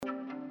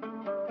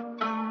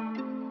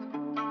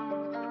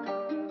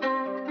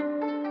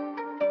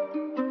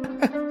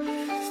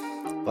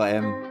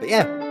But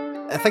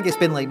yeah, I think it's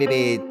been like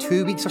maybe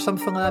 2 weeks or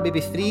something like that,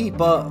 maybe 3.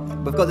 But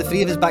we've got the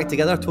 3 of us back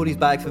together. Tony's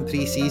back from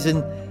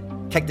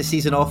pre-season. Kicked the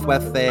season off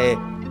with, I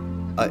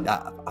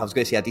was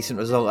going to say a decent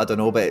result. I don't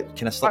know, but it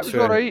kind of slipped through.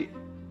 That was all right.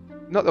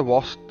 Not the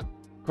worst,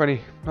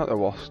 Quinny. Not the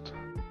worst.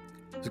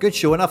 It was a good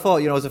show, and I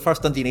thought, it was the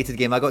first Dundee United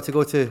game I got to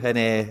go to, and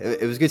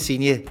it was good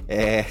seeing you.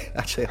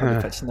 Actually, I'll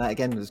be pitching that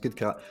again. It was good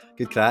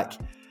crack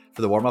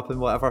for the warm-up and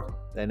whatever.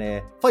 And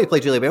I thought you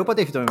played really well,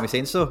 buddy, if you don't mind me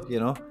saying so,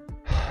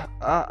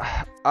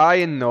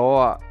 I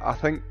know. I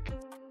think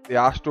the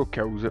Astro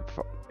kills it.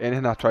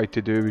 Anything I tried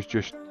to do was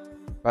just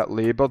a bit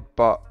laboured,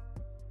 but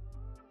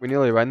we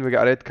nearly win. We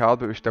got a red card,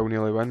 but we still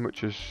nearly win,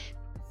 which is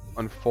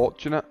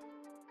unfortunate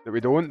that we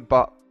don't.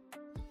 But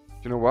do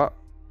you know what?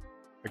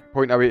 A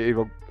point away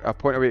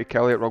to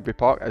Kelly at Rugby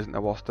Park isn't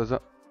the worst, is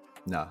it?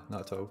 No,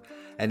 not at all.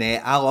 And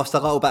I lost a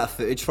little bit of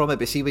footage from it,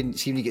 but see when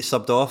you get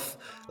subbed off,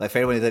 like for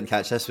anyone who didn't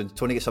catch this, when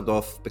Tony gets subbed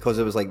off, because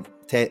it was like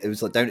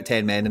down to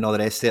 10 men and all the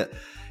rest of it,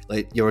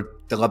 like you were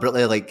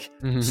deliberately like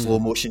slow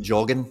motion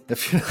jogging,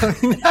 if you know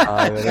what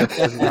I mean.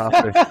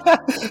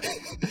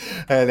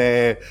 And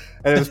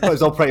it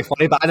was all pretty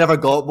funny, but I never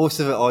got most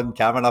of it on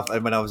camera.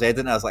 And when I was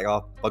editing, I was like,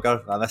 "Oh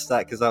bugger, I missed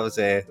that," because that was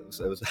it was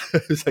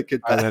a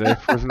good bit. The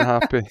ref wasn't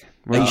happy.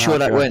 Are you sure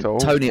that went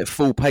Tony at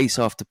full pace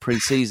after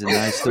pre-season?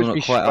 Now he's still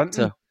not quite up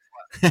to.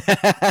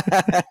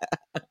 That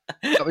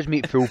was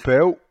me full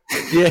pelt.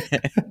 Yeah.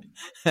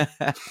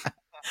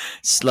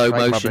 Slow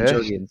motion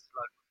jogging.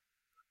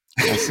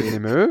 I seen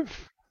him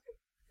move.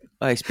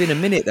 Oh, it's been a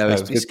minute though.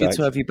 It's good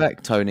to have you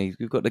back, Tony.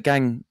 We've got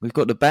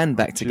the band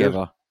back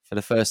together for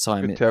the first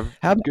time.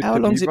 How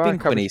long's it been,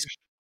 Quinny?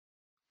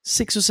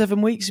 6 or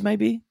 7 weeks,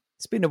 maybe.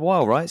 It's been a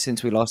while, right,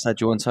 since we last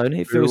had you on,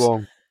 Tony. It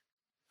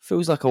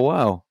feels like a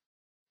while.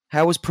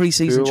 How was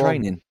pre-season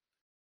training?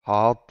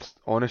 Hard,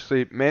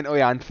 honestly,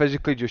 mentally and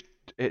physically. Just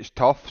it's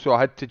tough. So I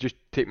had to just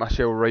take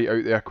myself right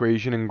out the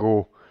equation and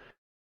go.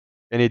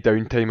 Any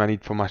downtime I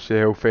need for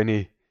myself,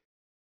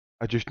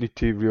 I just need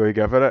to really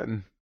give it.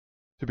 And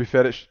to be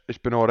fair, it's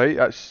been all right.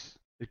 It's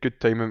a good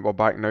time, and we're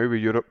back now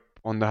with Europe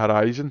on the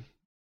horizon.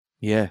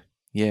 Yeah,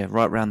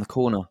 right round the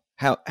corner.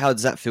 How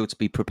does that feel to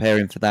be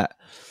preparing for that?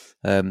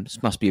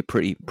 This must be a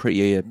pretty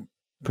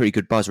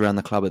good buzz around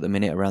the club at the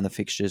minute, around the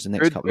fixtures the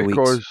next couple of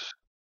weeks.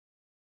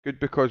 Good,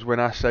 because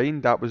when I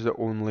signed, that was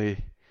the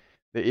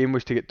aim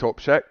was to get top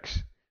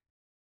 6,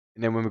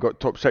 and then when we got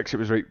top 6, it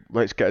was right.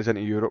 Let's get us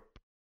into Europe,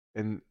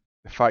 and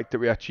the fact that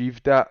we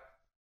achieved that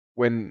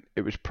when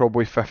it was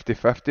probably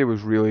 50-50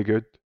 was really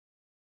good.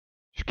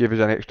 Just gave us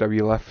an extra wee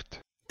lift.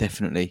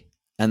 Definitely.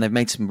 And they've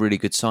made some really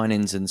good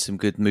signings and some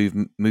good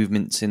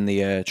movements in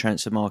the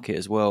transfer market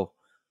as well.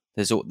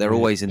 They're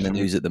always in the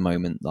news at the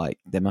moment. Like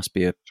there must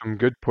be some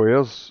good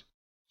players,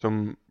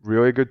 some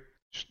really good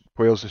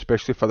players,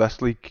 especially for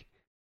this league.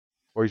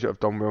 Boys that have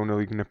done well in the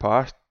league in the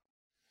past.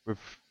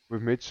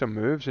 We've made some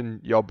moves,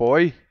 and your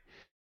boy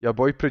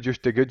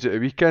produced the goods at the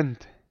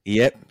weekend.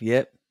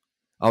 Yep.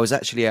 I was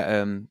actually at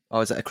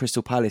a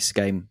Crystal Palace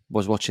game.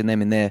 Was watching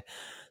them in their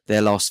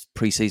last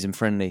pre-season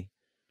friendly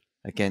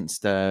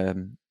against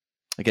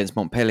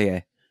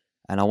Montpellier,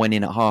 and I went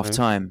in at half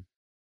time,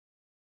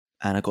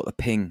 and I got the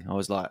ping. I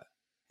was like,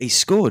 he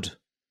scored,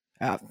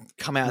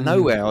 come out of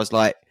nowhere. I was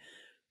like,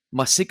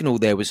 my signal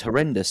there was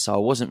horrendous, so I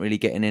wasn't really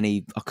getting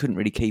any. I couldn't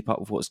really keep up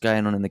with what's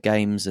going on in the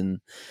games,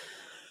 and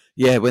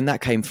yeah, when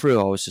that came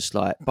through, I was just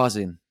like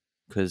buzzing.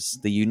 Because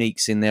the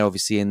Unique's in there,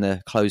 obviously in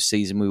the closed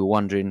season, we were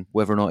wondering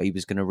whether or not he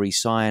was going to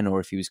re-sign or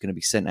if he was going to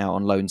be sent out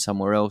on loan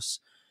somewhere else.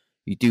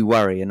 You do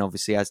worry, and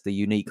obviously as the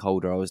Unique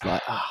holder, I was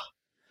like, I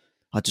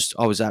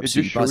was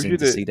absolutely buzzing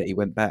to see that he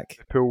went back.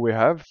 The pool we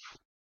have.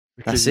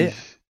 That's it.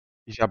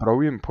 He's a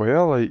brilliant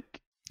player. Like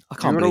I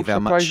can't believe how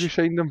much we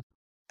signed him.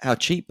 How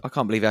cheap? I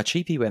can't believe how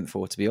cheap he went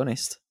for. To be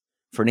honest,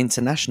 for an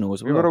international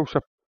as well. We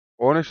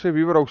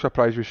were all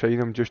surprised we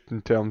signed him just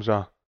in terms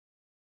of.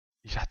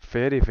 He's a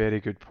very, very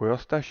good player,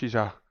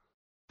 Stish.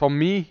 For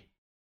me, he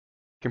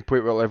can play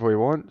at what level he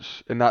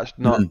wants, and that's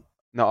not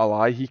a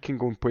lie. He can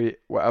go and play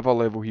whatever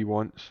level he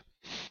wants.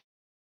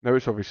 Now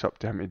it's obviously up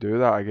to him to do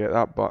that, I get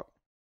that, but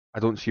I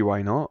don't see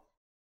why not.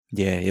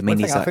 Yeah, I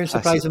mean, I found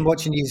surprising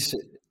watching is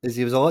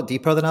he was a lot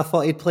deeper than I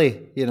thought he'd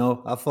play.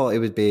 I thought he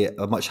would be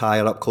a much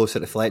higher up, closer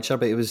to Fletcher,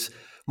 but he was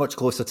much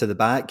closer to the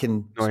back.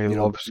 And he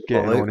loves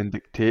getting on and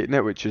dictating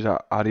it, which is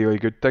a really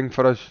good thing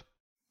for us.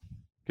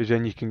 Because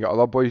then you can get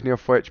other boys near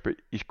Fletch, but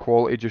his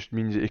quality just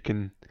means that he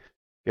can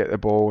get the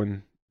ball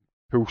and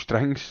pull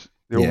strings.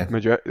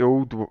 The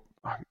old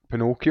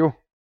Pinocchio,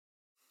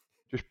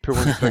 just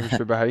pulling strings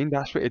from behind.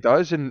 That's what he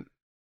does, and it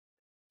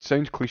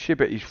sounds cliche,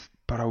 but he's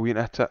brilliant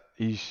at it.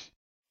 He's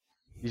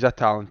a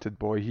talented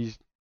boy. He's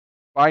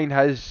buying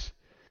his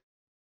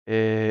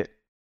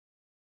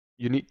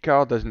Unique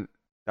card isn't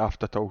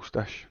after all,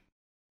 Stish.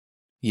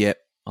 Yeah,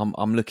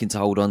 I'm looking to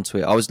hold on to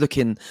it. I was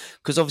looking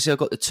because obviously I've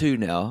got the 2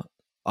 now.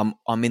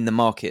 I'm in the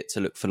market to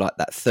look for like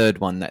that third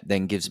one that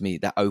then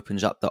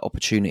opens up the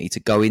opportunity to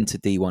go into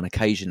D1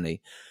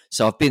 occasionally.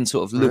 So I've been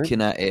sort of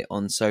looking at it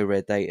on So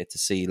Rare Data to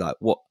see like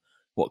what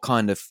what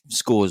kind of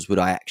scores would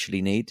I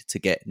actually need to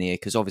get near?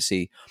 Because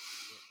obviously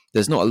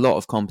there's not a lot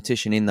of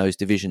competition in those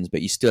divisions,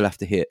 but you still have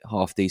to hit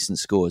half decent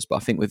scores. But I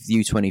think with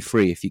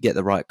U23, if you get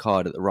the right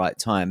card at the right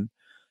time,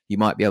 you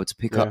might be able to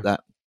pick up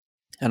that.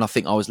 And I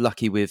think I was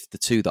lucky with the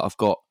two that I've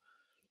got.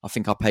 I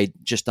think I paid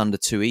just under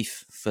 2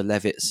 ETH for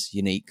Levitt's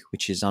unique,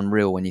 which is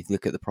unreal when you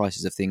look at the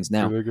prices of things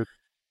now. Really good.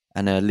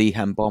 And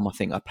Lehan Bomb, I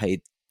think I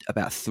paid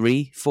about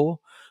 3 for,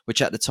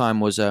 which at the time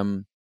was,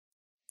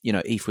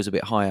 ETH was a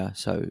bit higher.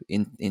 So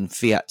in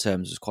fiat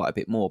terms, was quite a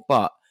bit more.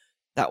 But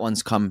that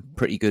one's come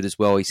pretty good as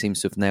well. He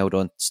seems to have nailed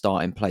on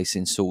starting place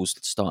in Saul's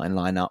starting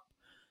lineup.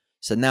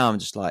 So now I'm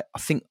just like, I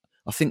think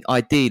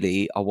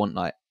ideally I want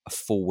like a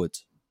forward,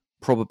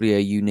 probably a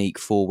unique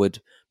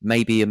forward,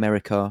 maybe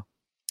America,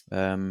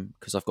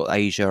 because I've got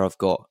Asia, I've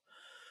got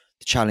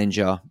the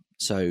Challenger.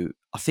 So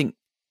I think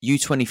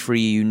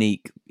U23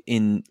 unique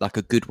in like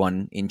a good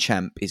one in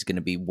Champ is going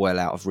to be well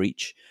out of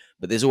reach.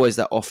 But there's always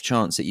that off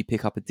chance that you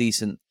pick up a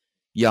decent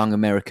young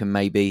American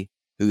maybe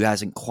who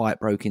hasn't quite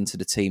broke into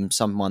the team,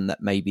 someone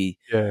that maybe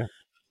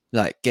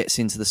like gets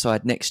into the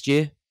side next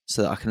year,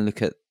 so that I can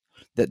look at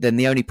that. Then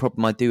the only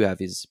problem I do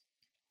have is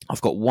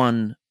I've got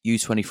one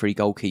U23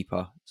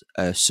 goalkeeper,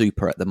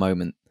 super at the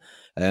moment,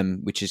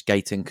 which is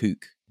Gaten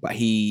Cook, but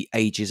he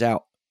ages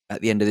out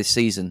at the end of this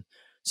season.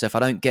 So if I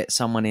don't get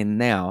someone in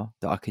now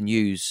that I can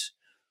use,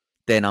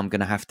 then I'm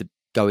going to have to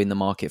go in the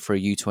market for a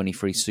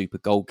U23 super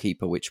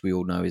goalkeeper, which we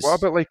all know is... What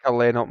about like a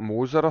Lennart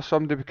Moser or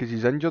somebody, because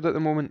he's injured at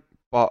the moment,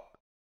 but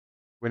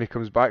when he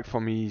comes back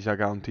for me, he's a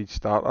guaranteed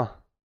starter.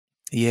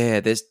 Yeah,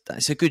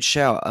 it's a good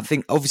shout. I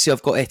think obviously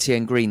I've got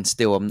Etienne Green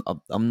still.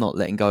 I'm not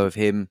letting go of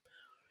him.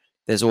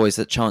 There's always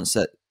that chance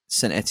that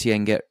Saint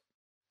Etienne get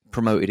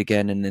promoted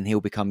again, and then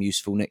he'll become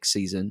useful next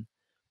season.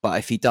 But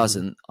if he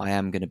doesn't, I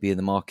am going to be in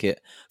the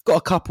market. I've got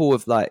a couple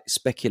of like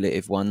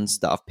speculative ones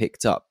that I've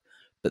picked up,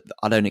 but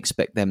I don't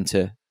expect them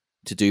to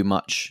do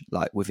much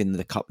like within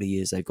the couple of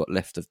years they've got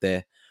left of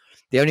there.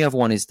 The only other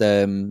one is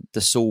the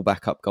Saul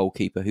backup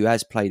goalkeeper, who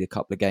has played a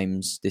couple of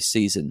games this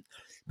season,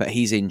 but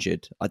he's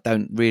injured. I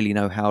don't really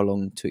know how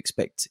long to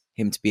expect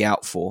him to be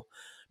out for.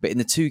 But in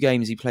the 2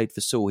 games he played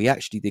for Saul, he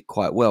actually did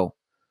quite well.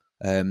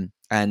 And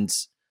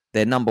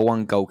their number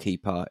one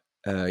goalkeeper,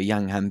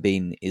 Yang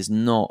Hanbin, is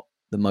not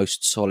the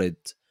most solid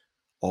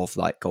of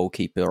like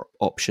goalkeeper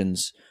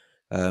options.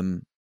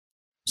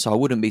 So I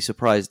wouldn't be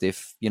surprised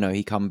if,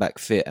 he come back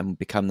fit and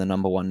become the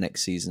number one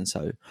next season.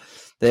 So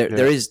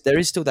there is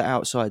still that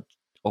outside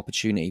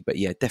opportunity, but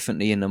yeah,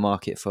 definitely in the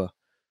market for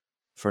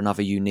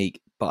another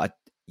unique. But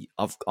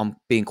I'm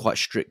being quite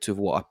strict with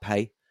what I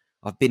pay.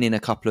 I've been in a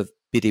couple of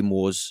bidding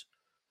wars,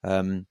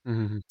 and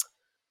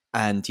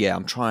yeah,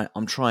 I'm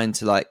trying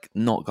to like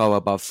not go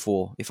above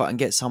 4. If I can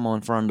get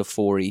someone for under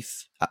 4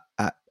 ETH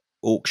at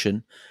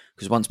auction,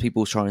 because once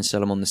people try and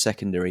sell them on the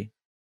secondary,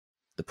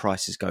 the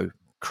prices go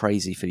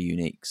crazy for the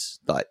uniques,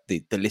 like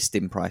the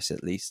listing price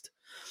at least.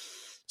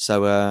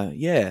 So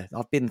yeah,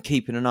 I've been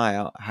keeping an eye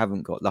out. I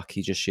haven't got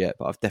lucky just yet,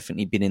 but I've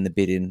definitely been in the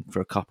bidding for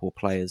a couple of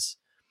players.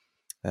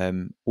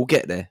 We'll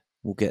get there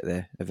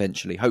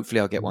eventually. Hopefully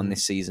I'll get one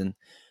this season,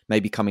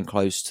 maybe coming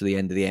close to the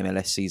end of the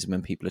MLS season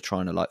when people are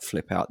trying to like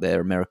flip out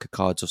their America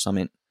cards or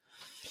something.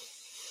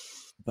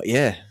 But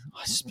yeah,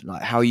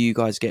 like, how are you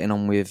guys getting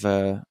on with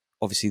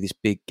obviously this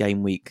big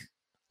game week?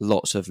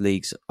 Lots of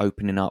leagues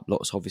opening up.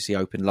 Lots obviously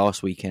opened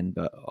last weekend,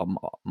 but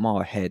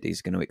my head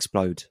is going to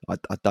explode. I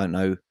don't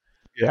know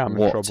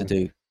what to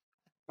do.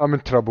 I'm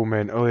in trouble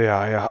mentally.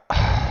 I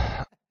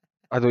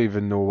don't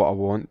even know what I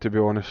want, to be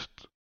honest.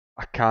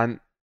 I can't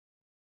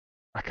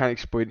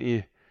explain to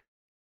you.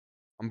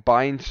 I'm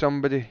buying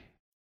somebody,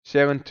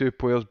 selling 2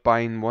 players,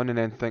 buying one, and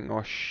then thinking,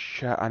 oh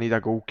shit, I need a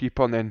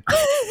goalkeeper, and then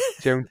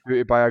selling 2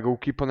 to buy a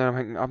goalkeeper, and then I'm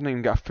thinking, I've not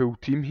even got a full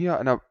team here.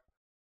 And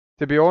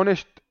to be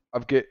honest,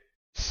 I've got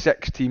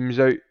 6 teams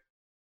out.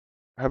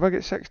 Have I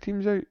got 6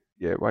 teams out?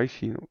 Yeah, why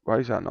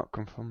is that not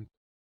confirmed?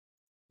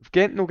 Have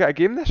Ghent not got a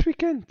game this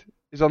weekend?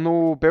 Is there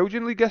no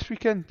Belgian league this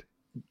weekend?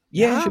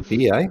 Yeah, should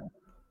be, aye.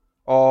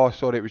 Oh,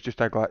 sorry, it was just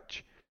a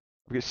glitch.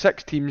 I've got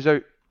 6 teams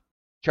out.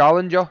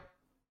 Challenger.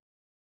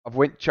 I've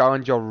went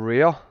Challenger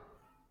Rare.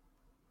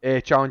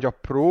 Challenger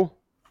Pro.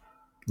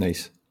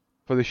 Nice.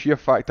 For the sheer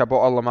fact I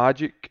bought a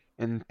Magic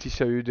and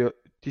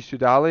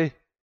Tissoudali.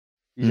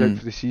 He's out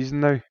for the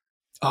season now.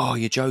 Oh,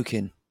 you're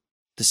joking.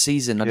 The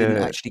season, I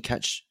didn't actually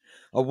catch.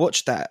 I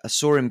watched that. I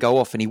saw him go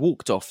off and he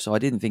walked off, so I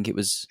didn't think it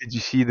was... Did you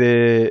see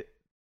the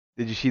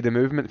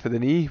movement for the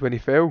knee when he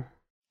fell?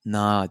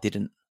 Nah, I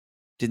didn't.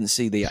 Didn't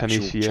see the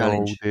actual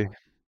challenge.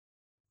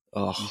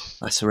 Oh,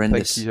 that's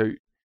horrendous. He's out.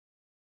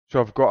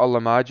 So I've got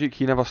a Magic.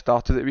 He never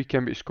started the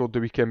weekend, but he scored the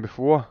weekend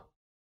before.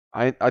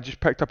 I just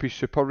picked up his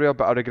super rare,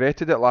 but I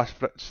regretted it last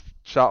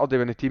Saturday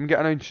when the team got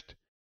announced.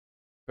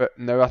 But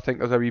now I think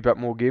there's a wee bit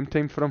more game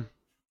time for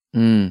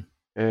him.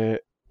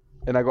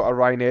 And I got a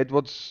Ryan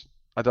Edwards.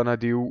 I done a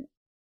deal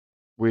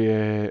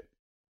with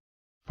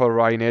for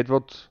Ryan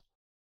Edwards,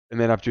 and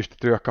then I've just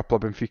threw a couple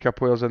of Benfica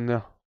players in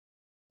there.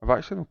 I've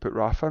actually not put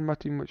Rafa in my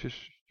team, which is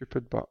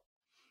stupid. But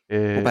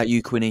what about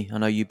you, Quinny? I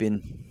know you've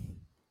been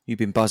You've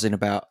been buzzing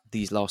about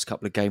these last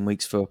couple of game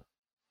weeks for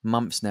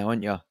months now,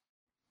 haven't you?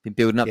 Been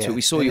building up to it.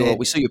 We saw your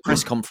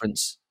press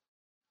conference,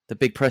 the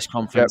big press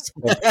conference.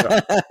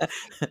 Yep.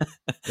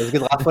 There's a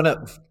good laugh on it.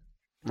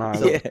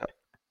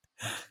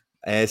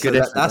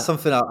 That's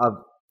something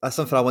that's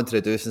something I wanted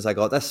to do since I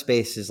got this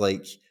space. Is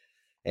like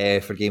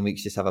for game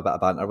weeks, just have a bit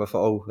of banter with it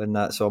all and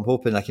that. So I'm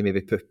hoping I can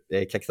maybe kick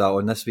that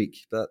on this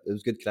week. But it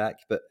was good crack.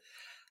 But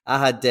I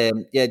had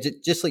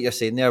just like you're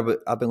saying there. But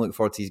I've been looking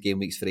forward to these game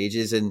weeks for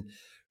ages. And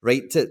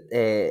right at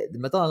the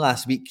middle of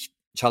last week,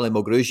 Charlie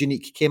Mulgrew's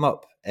unique came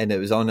up, and it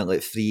was on at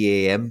like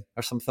 3 a.m.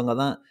 or something like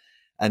that.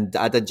 And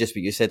I did just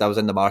what you said. I was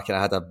in the market.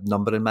 I had a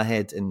number in my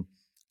head, and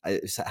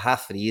it was at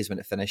 3:30 is when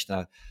it finished.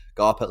 And I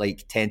got up at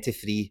like 10 to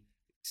 3,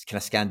 kind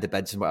of scanned the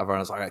bids and whatever. And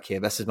I was like, okay,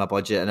 this is my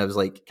budget. And I was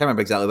like, can't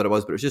remember exactly what it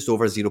was, but it was just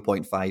over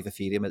 0.5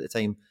 Ethereum at the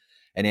time.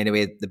 And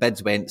anyway, the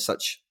bids went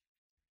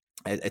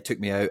it took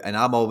me out. And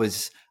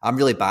I'm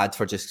really bad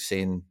for just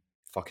saying,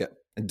 fuck it,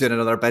 and doing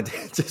another bid.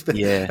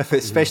 Especially if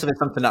it's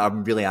something that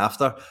I'm really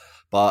after.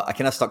 But I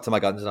kind of stuck to my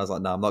guns and I was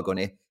like, no, I'm not going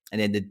to.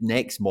 And then the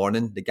next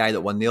morning, the guy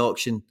that won the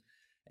auction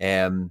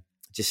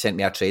just sent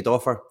me a trade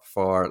offer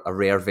for a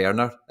rare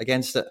Werner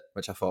against it,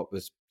 which I thought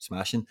was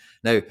smashing.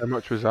 Now, how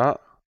much was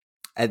that?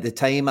 At the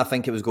time, I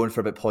think it was going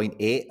for about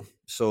 0.8.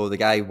 So the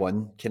guy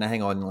won. Can I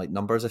hang on like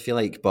numbers, I feel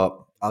like? But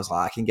I was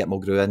like, I can get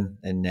Mulgrew in,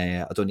 and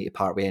I don't need to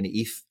part with any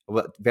ETH.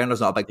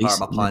 Werner's not a big part of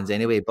my plans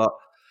anyway, but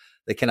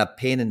the kind of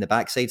pain in the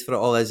backside for it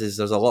all is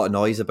there's a lot of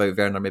noise about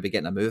Werner maybe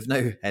getting a move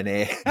now, and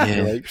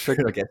like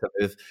figuring I get a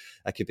move,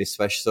 I could be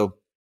swish. So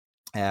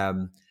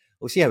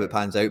we'll see how it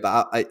pans out.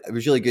 But it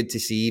was really good to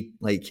see,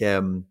 like,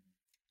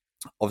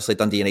 obviously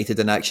Dundee United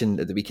in action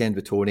at the weekend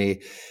with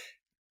Tony.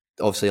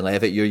 Obviously,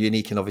 Levitt, you're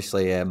unique, and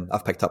obviously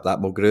I've picked up that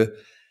Mulgrew.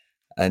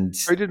 And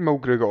how did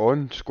Mulgrew get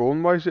on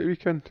scoring wise at the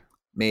weekend?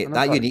 Mate,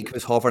 that unique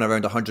was hovering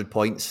around 100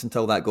 points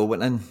until that goal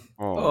went in.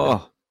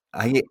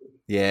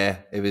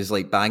 It was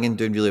like banging,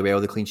 doing really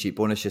well. The clean sheet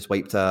bonus just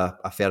wiped a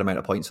fair amount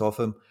of points off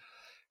him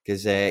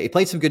because he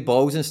played some good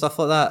balls and stuff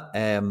like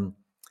that.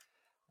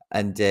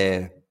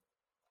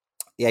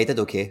 He did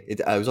okay. He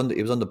was on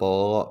the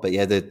ball a lot, but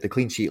the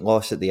clean sheet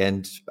loss at the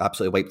end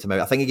absolutely wiped him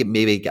out. I think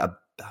he I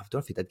don't know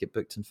if he did get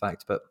booked, in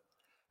fact, but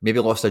maybe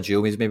lost a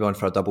duel. He was maybe on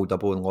for a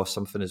double and lost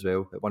something as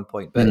well at one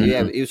point. But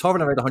he was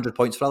hovering around 100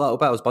 points for a little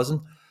bit. I was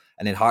buzzing.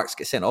 And then Harks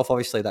get sent off.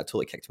 Obviously, that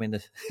totally kicked me in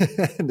the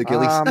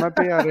goalies.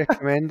 Maybe I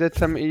recommended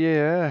him to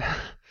you.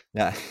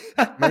 Yeah.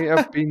 Might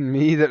have been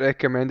me that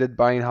recommended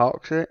buying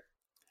Harks.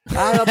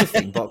 That'll be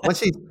fine. But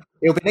once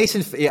it'll be nice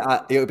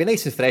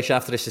and fresh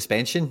after the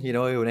suspension. You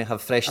know, he'll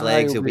have fresh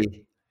legs.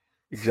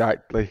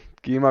 Exactly.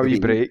 Give him a wee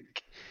break.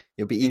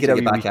 He'll be eager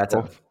to get back at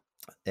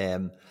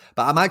it.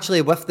 But I'm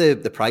actually with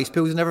the prize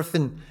pools and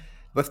everything.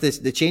 With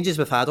the changes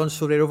we've had on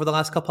Sorare over the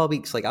last couple of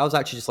weeks, like I was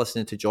actually just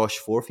listening to Josh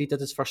Forth. He did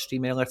his first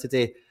stream earlier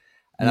today.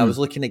 And I was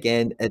looking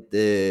again at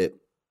and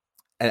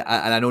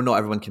I know not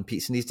everyone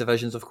competes in these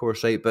divisions, of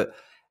course, right? But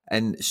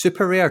in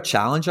Super Rare,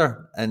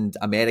 Challenger, and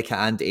America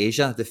and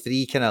Asia, the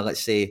three kind of,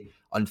 let's say,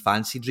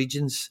 unfancied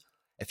regions,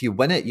 if you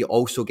win it, you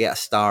also get a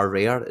star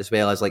rare as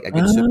well as like a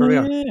good Super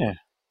Rare. Yeah,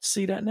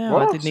 see that now?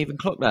 What? I didn't even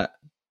clock that.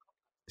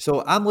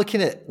 So I'm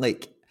looking at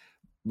like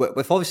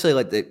with obviously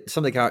like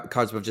some of the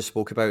cards we've just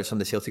spoke about, some of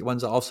the Celtic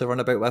ones that I also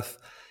run about with.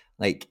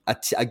 Like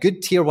a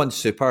good tier 1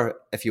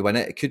 super, if you win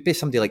it, it could be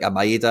somebody like a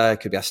Maeda, it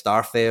could be a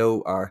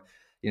Starfell, or,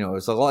 you know,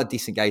 there's a lot of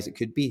decent guys it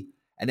could be.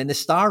 And then the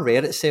star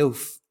rare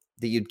itself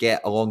that you'd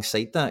get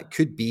alongside that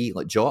could be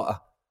like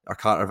Jota or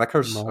Carter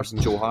Vickers or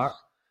Joe Hart.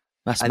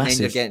 That's and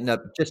massive. Then you're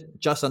getting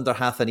just under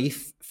half an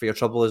ETH for your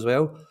trouble as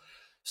well.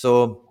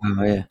 So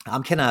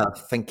I'm kind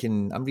of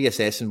thinking, I'm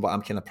reassessing what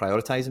I'm kind of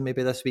prioritising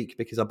maybe this week,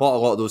 because I bought a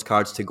lot of those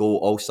cards to go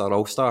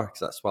All-Star, because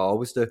that's what I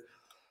always do.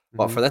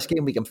 But for this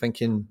game week, I'm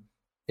thinking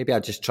maybe I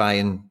just try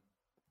and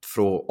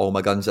throw all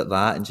my guns at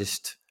that and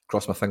just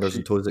cross my fingers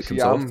and toes it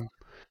comes off. I'm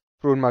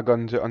throwing my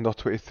guns at under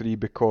 23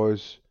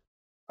 because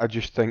I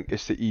just think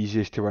it's the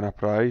easiest to win a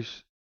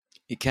prize.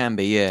 It can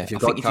be, yeah. I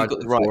think if you've got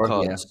the right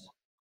cards.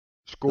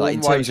 Scoring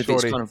in terms of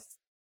it's kind of,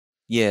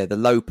 the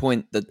low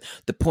point,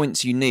 the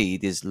points you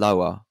need is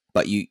lower,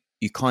 but you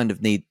kind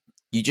of need,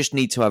 you just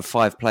need to have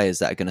 5 players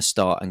that are going to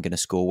start and going to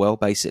score well,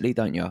 basically,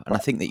 don't you? And I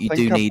think that you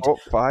do need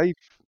 5.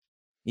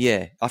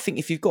 Yeah, I think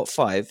if you've got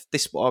 5,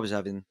 this is what I was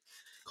having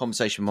a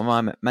conversation with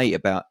my mate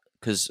about,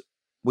 because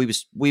we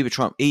were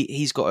trying.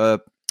 He's got a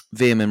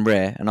Veerman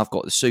rare, and I've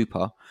got the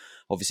super.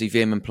 Obviously,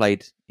 Veerman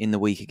played in the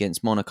week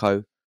against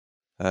Monaco.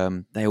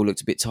 They all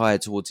looked a bit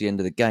tired towards the end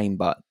of the game,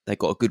 but they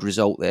got a good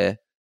result there.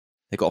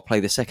 They got to play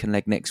the second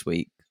leg next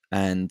week,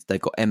 and they've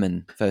got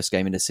Emmen first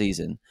game of the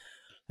season.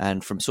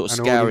 And from sort of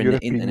scouring the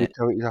internet,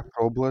 is a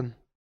problem.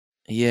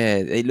 Yeah,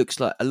 it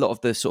looks like a lot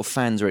of the sort of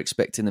fans are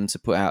expecting them to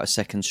put out a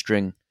second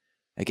string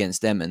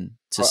against Emmen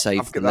to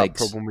save the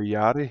legs. I've got that problem with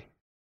Yari.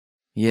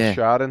 Yeah.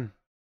 Sharon.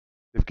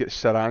 They've got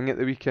Sarang at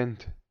the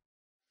weekend.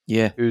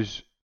 Yeah.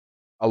 Who's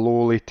a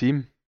lowly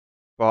team,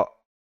 but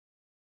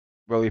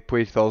will he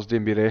play Thursday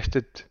and be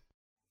rested?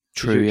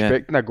 True, You're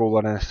expecting a goal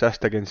and an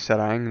assist against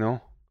Sarang,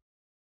 no?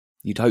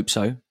 You'd hope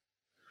so.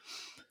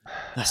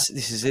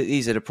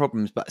 These are the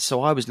problems. But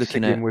so I was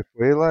looking at. With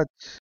way,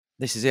 lads.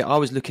 This is it. I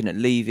was looking at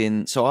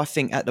leaving. So I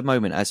think at the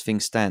moment, as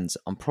things stands,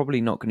 I'm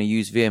probably not going to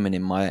use Veerman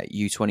in my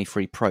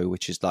U23 Pro,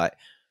 which is like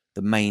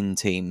the main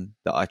team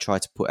that I try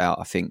to put out,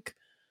 I think.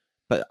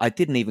 But I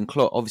didn't even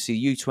clock.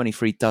 Obviously,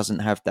 U23 doesn't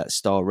have that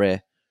star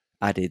rare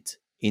added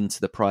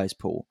into the prize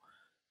pool.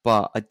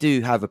 But I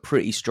do have a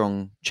pretty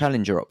strong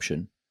challenger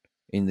option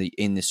in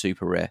the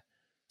super rare.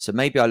 So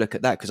maybe I look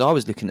at that, because I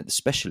was looking at the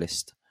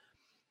specialist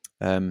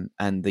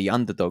and the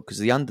underdog, because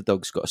the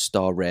underdog's got a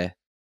star rare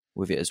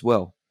with it as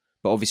well.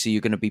 But obviously,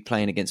 you're going to be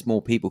playing against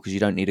more people because you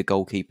don't need a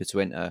goalkeeper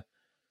to enter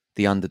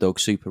the underdog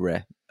super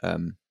rare.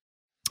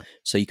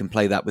 So you can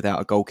play that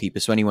without a goalkeeper.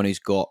 So anyone who's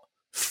got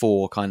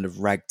 4 kind of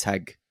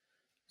ragtag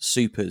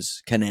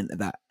supers can enter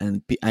that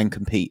and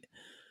compete.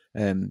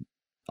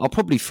 I'll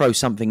probably throw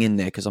something in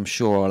there because I'm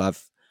sure I'll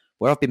have.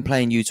 Where I've been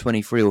playing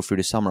U23 all through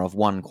the summer, I've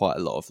won quite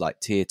a lot of like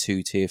tier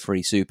 2, tier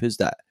 3 supers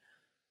that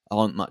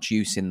aren't much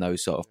use in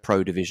those sort of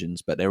pro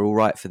divisions, but they're all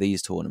right for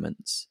these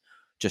tournaments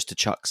just to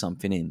chuck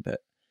something in.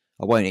 But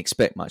I won't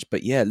expect much.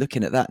 But yeah,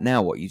 looking at that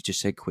now, what you've just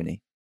said,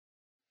 Quinny,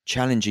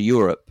 Challenger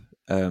Europe,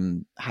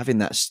 having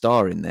that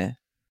star in there.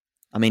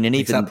 I mean, and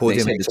even that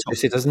podium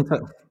doesn't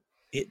it?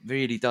 It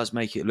really does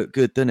make it look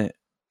good, doesn't it?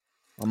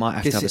 I might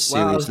have to have a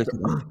serious look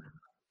at that.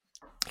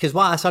 Because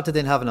what I started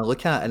then having a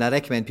look at, and I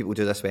recommend people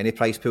do this with any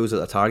prize pools that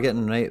they're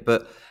targeting, right?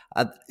 But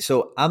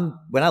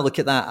when I look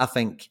at that, I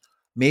think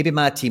maybe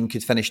my team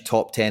could finish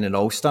top 10 in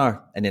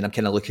All-Star, and then I'm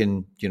kind of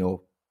looking,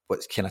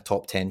 what's kind of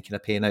top 10 kind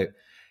of paying out.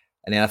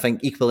 And then I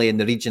think equally in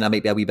the region, I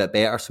might be a wee bit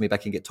better, so maybe I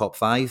can get top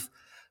 5.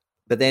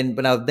 But then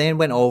when I then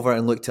went over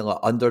and looked at like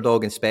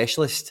underdog and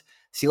specialist,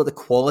 see like the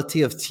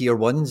quality of tier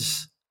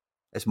 1s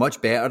is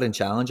much better in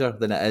Challenger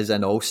than it is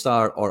in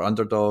All-Star or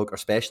underdog or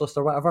specialist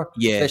or whatever.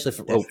 Yeah.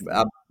 Especially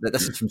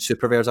this is from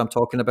super rares I'm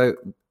talking about.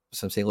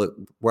 So I'm saying, look,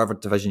 wherever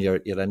division you're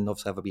in,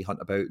 obviously have a wee hunt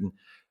about and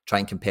try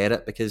and compare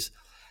it, because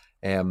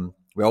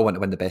we all want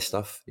to win the best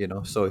stuff,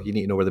 so you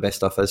need to know where the best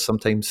stuff is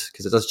sometimes,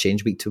 because it does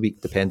change week to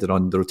week depending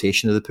on the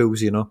rotation of the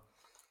pools, So yeah, what's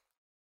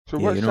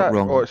you're that? not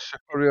wrong. Oh, it's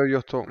super rare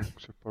you're talking.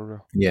 Super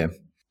rare. Yeah.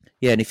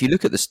 Yeah, and if you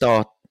look at the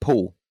star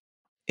pool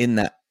in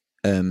that,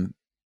 in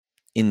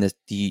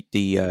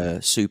the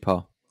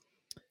super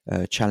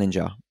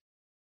challenger,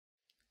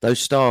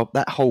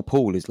 that whole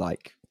pool is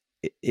like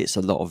it's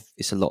a lot of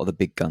the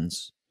big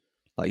guns.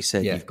 Like you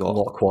said, you've got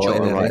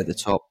Jota right at the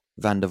top,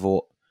 Van der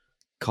Voort,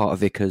 Carter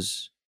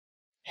Vickers,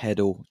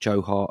 Heddle,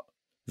 Joe Hart,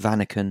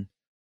 Vanaken,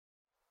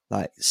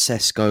 like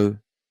Sesko,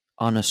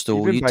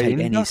 Arnestal. You take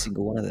any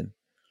single one of them.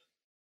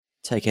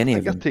 Take any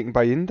of them. You're taken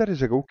by Inder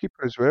as a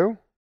goalkeeper as well.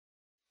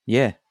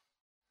 Yeah.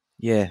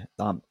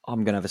 I'm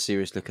going to have a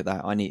serious look at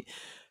that.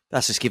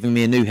 That's just giving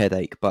me a new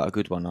headache, but a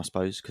good one, I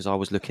suppose, because I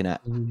was looking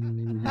at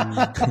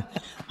the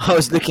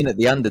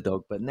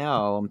underdog, but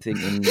now I'm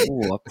thinking,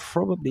 I've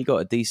probably got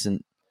a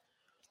decent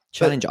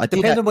challenger.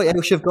 Depending on what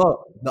else you've got,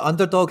 the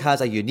underdog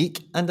has a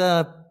unique and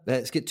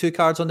it's got 2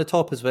 cards on the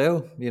top as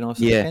well. So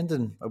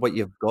depending on what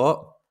you've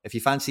got, if you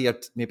fancy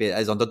maybe it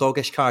is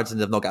underdogish cards and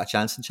they've not got a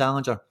chance in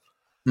Challenger.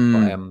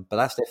 But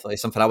that's definitely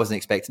something I wasn't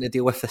expecting to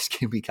deal with this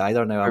game week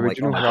either. Now I'm like,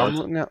 who I'm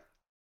looking at?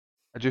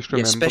 I just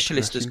remember.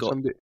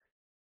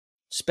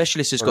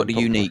 Specialist has got the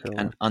unique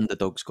and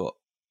underdog's got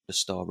the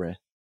star rare.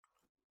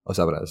 Oh, is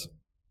that what it is?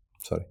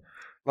 Sorry.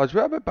 Lads,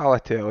 what about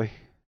Balotelli?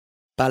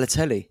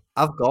 Balotelli?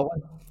 I've got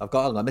one. I've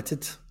got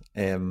unlimited.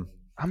 I'm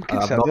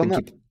considering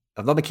it.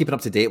 I've not been keeping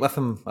up to date with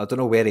him. I don't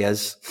know where he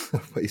is,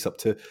 what he's up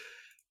to.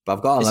 But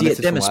I've got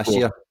unlimited from last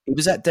year. He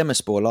was at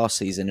Demaspor last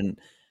season, and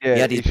he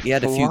had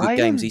a few good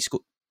games. He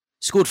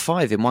scored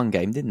 5 in one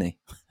game, didn't he?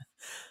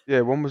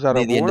 Yeah, one was at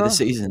near the end of the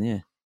season. Yeah,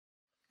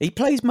 he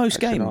plays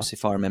most games,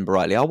 if I remember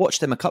rightly. I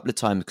watched them a couple of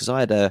times because I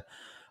had a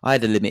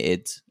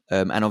limited,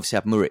 and obviously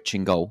had Muric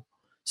in goal,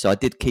 so I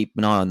did keep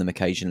an eye on them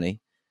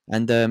occasionally.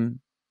 And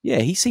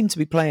he seemed to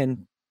be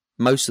playing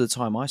most of the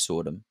time I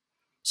saw them.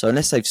 So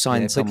unless they've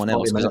signed someone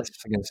else,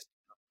 because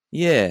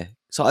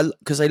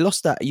they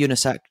lost that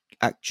Yunus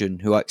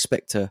Akjun, who I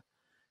expect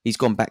he's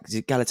gone back. Is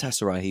it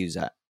Galatasaray he was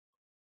at?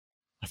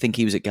 I think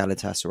he was at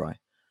Galatasaray,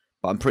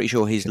 but I'm pretty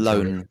sure his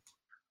loan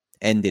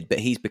ended. But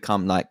he's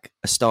become like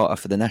a starter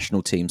for the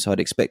national team, so I'd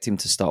expect him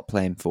to start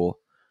playing for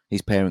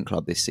his parent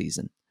club this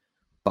season.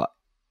 But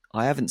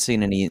I haven't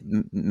seen any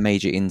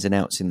major ins and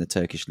outs in the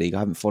Turkish league. I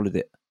haven't followed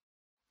it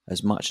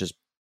as much as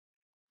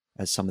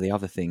some of the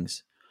other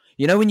things.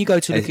 When you go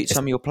to look at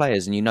some of your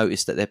players and you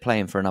notice that they're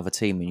playing for another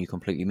team and you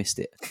completely missed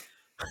it.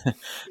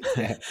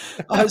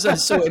 I was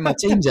sorting my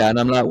teams out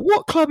and I'm like,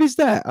 what club is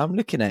that? I'm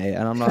looking at it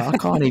and I'm like, I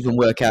can't even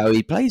work out who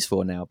he plays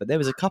for now. But there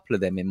was a couple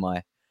of them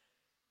a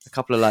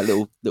couple of like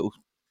little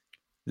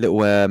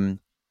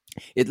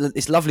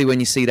it's lovely when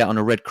you see that on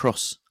a red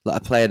cross,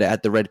 like a player that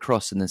had the red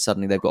cross and then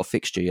suddenly they've got a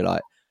fixture. You're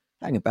like,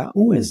 hang about,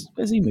 where's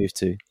he moved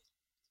to?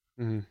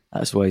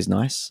 That's always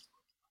nice.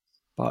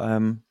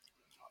 But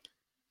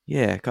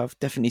I've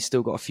definitely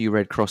still got a few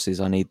red crosses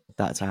I need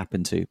that to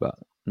happen to, but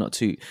not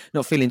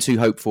feeling too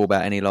hopeful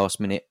about any last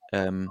minute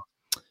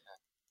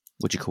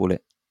what do you call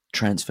it?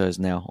 transfers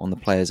now on the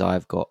players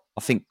I've got.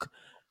 I think I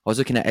was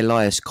looking at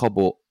Elias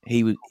Cobalt.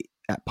 He was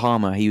at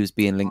Parma. He was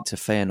being linked to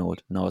Feyenoord,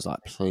 and I was like,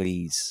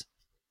 please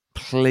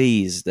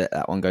let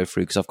that one go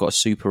through, because I've got a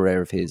super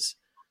rare of his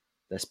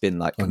that's been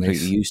like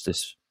completely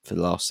useless for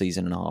the last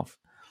season and a half.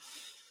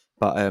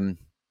 But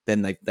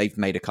then they've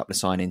made a couple of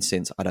signings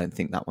since. I don't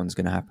think that one's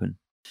going to happen.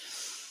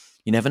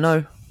 You never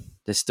know.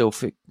 There's still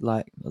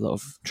like a lot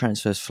of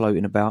transfers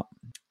floating about.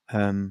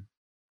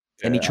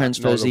 Any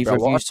transfers either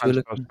of you two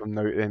looking from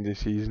now at the end of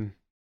the season?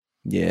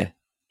 Yeah,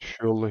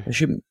 surely. I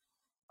shouldn't.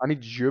 I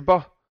need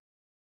Juba.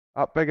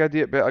 That big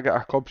idiot better get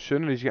a club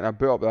sooner. He's getting a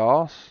boot up the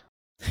arse.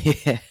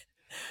 Yeah,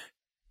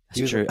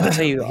 that's true. I'll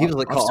tell you, he was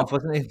like cut off,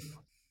 wasn't he?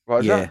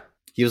 What is that?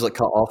 He was like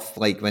cut off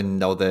like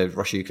when all the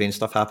Russia-Ukraine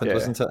stuff happened,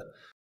 wasn't it?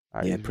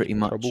 Yeah, pretty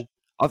much.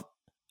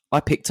 I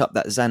picked up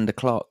that Xander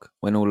Clark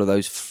when all of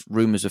those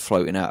rumours were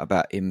floating out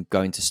about him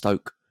going to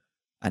Stoke,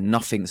 and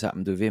nothing's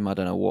happened with him. I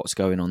don't know what's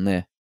going on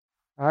there.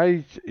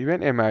 He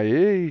went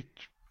MIA.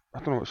 I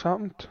don't know what's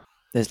happened.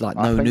 There's like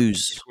no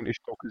news. He's going to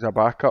Stoke as a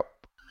backup.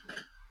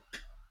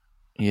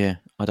 Yeah,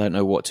 I don't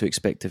know what to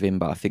expect of him,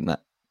 but I think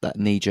that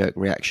knee-jerk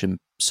reaction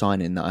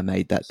signing that I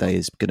made that day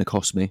is going to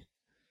cost me.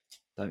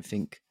 Don't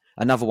think.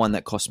 Another one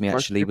that cost me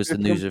actually was the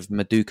news of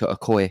Maduka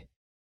Okoye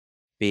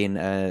being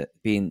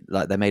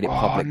like, they made it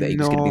public that he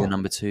was going to be the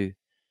number 2.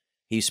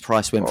 His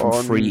price went from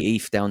 3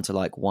 ETH down to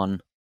like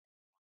 1.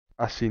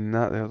 I seen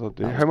that the other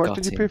day. How much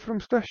did you pay for him,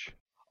 Stish?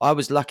 I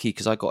was lucky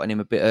because I got on him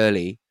a bit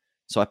early,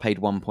 so I paid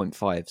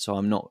 1.5. So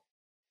I'm not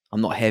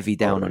heavy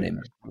down on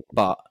him.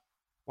 But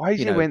why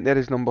he went there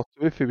as number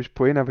 2 if he was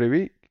playing every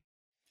week?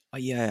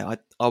 Yeah,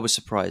 I was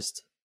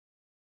surprised.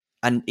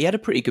 And he had a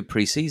pretty good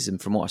pre-season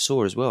from what I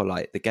saw as well.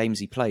 Like the games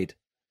he played,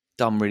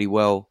 done really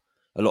well.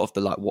 A lot of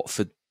the like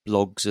Watford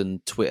blogs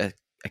and Twitter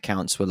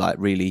accounts were like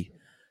really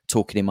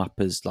talking him up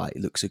as like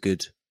looks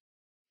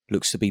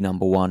to be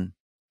number 1.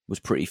 Was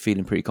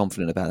feeling pretty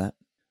confident about that.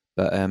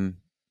 But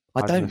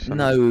I don't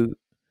know.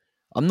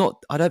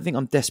 I don't think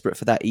I'm desperate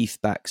for that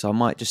ETH back, so I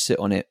might just sit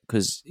on it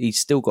because he's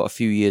still got a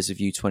few years of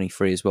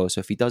U23 as well. So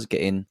if he does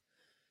get in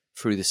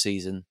through the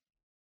season,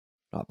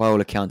 like by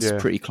all accounts,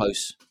 it's pretty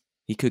close.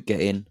 He could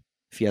get in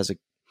if he has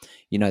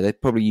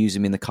they'd probably use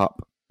him in the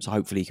cup. So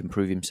hopefully he can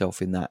prove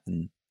himself in that.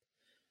 And,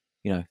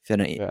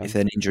 if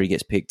an injury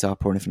gets picked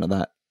up or anything like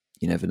that,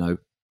 you never know.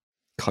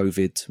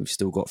 COVID, we've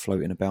still got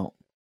floating about.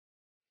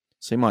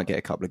 So he might get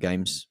a couple of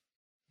games.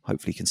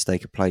 Hopefully he can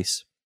stake a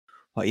place.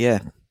 But yeah,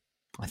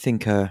 I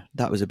think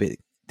that was a bit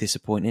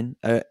disappointing.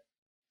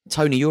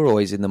 Tony, you're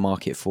always in the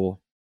market for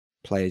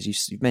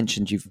players. You've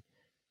mentioned you're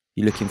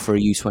looking for a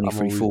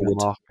U23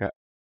 forward.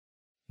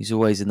 He's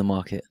always in the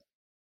market.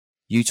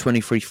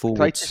 U23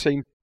 forward.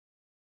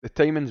 The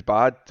timing's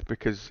bad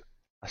because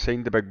I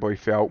signed the big boy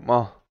for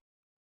Alkmaar,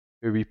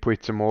 who we play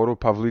tomorrow,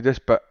 Pavlidis,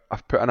 but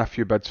I've put in a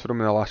few bids for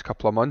him in the last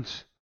couple of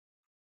months.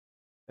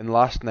 And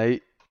last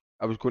night,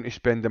 I was going to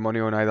spend the money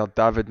on either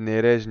David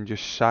Neres and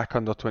just sack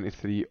under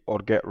 23 or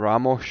get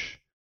Ramos,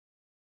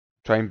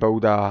 try and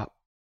build a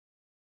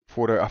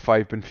 4 out of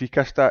 5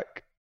 Benfica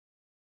stack,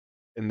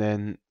 and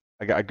then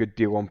I get a good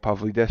deal on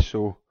Pavlidis,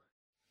 so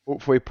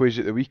hopefully he plays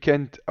at the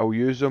weekend. I'll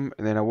use him,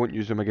 and then I won't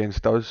use him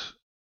against us,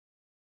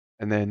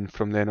 and then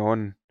from then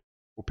on,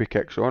 hope he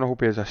kicks on. I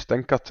hope he has a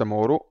stinker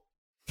tomorrow.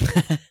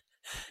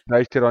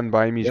 Tries to run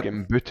by me, he's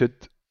getting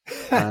booted,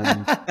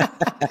 and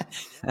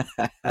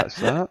that's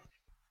that.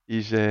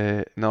 He's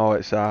I've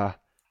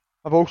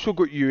also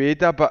got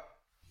Ueda, but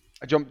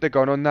I jumped the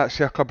gun on that.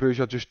 Cercle Bruges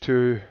are just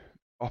too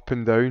up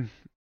and down.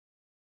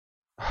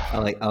 I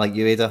like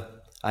Ueda.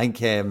 I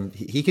think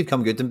he could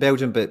come good in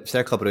Belgium, but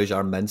Cercle Bruges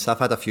are mince. I've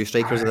had a few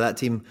strikers of that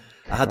team.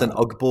 I had an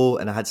Ugbo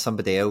and I had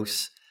somebody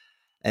else,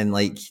 and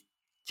like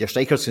your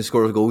strikers can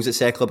score goals at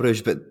Cercle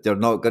Bruges, but they're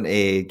not going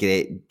to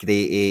get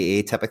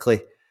great AA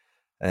typically,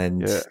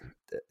 and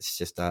it's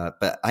just that.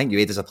 But I think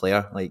Ueda's a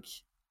player. Like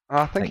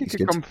I think he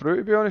could come through,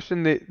 to be honest.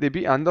 And they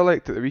beat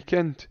Anderlecht at the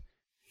weekend,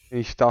 and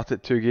he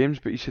started 2 games,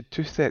 but he said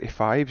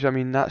 235s. I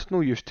mean, that's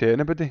no use to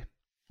anybody.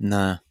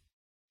 Nah.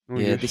 No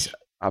use.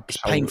 It's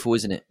painful,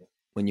 isn't it,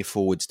 when your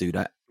forwards do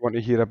that? You want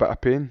to hear a bit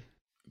of pain?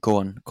 Go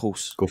on, of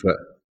course. Go for it.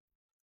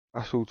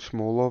 I sold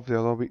Smolov the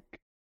other week.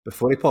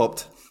 Before he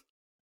popped?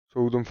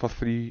 Sold him for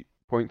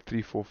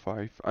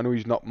 3.345. I know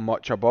he's not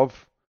much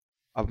above.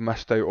 I've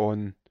missed out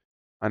on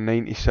a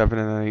 97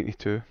 and a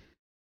 92.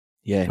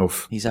 Yeah,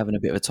 he's having a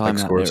bit of a time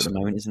out there at the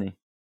moment, isn't he?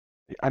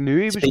 I knew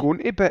he was going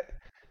to, but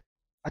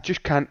I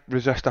just can't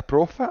resist a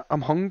profit.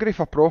 I'm hungry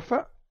for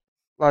profit.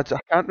 Lads, I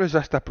can't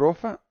resist a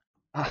profit.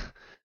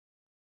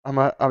 I'm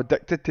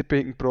addicted to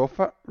making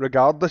profit,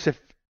 regardless if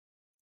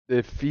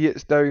the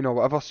fiat's down or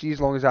whatever. See, as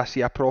long as I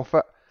see a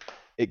profit,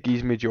 it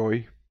gives me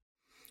joy.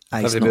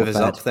 Every move is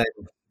up, then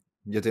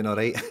you're doing all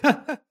right.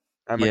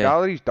 And my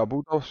gallery's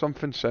doubled or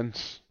something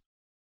since,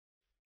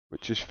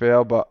 which is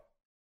fair, but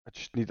I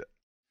just need...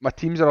 My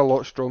teams are a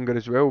lot stronger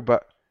as well,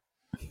 but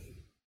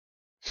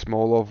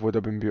Smolov would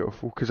have been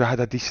beautiful because I had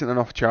a decent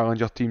enough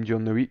challenger team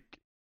during the week,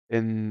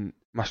 and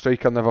my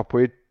striker never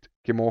played,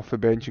 came off the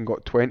bench and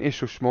got 20,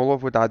 so Smolov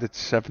would have added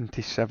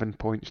 77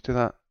 points to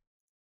that.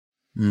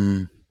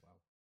 Mm,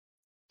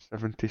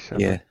 77.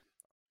 yeah,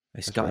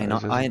 it's That's what gutting. it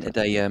is, I isn't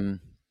entered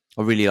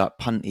a really like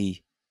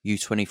punty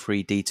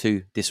U23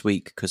 D2 this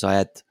week because I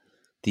had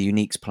the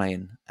Uniques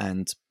playing,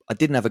 and I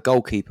didn't have a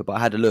goalkeeper, but I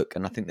had a look,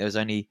 and I think there's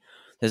only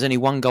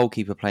one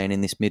goalkeeper playing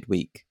in this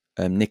midweek.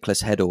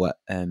 Nicholas Hedel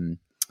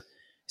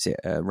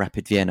at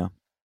Rapid Vienna.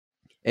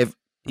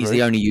 He's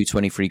the Right. only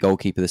U23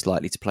 goalkeeper that's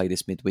likely to play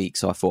this midweek,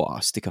 so I thought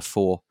I'll stick a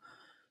four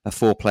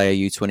player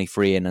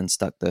U23 in and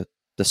stuck the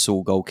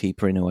Saul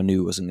goalkeeper in who I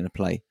knew wasn't going to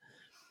play.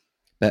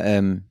 But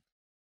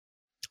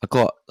I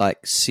got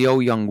like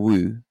Seo Young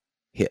Woo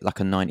hit like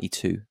a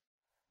 92,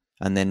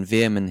 and then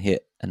Veerman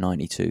hit a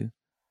 92.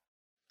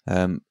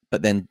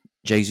 But then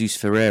Jesus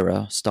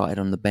Ferreira started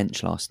on the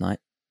bench last night.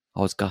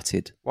 I was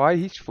gutted. Why?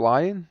 He's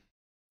flying.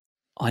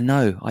 I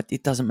know.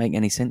 It doesn't make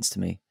any sense to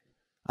me.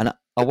 And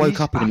I woke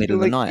up in the middle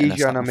of the night and I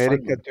Asia stuck and my phone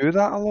America on. do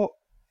that a lot.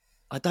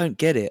 I don't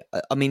get it.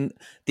 I mean,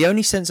 the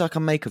only sense I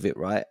can make of it,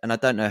 right, and I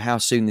don't know how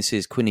soon this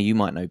is, Quinny, you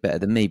might know better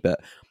than me,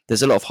 but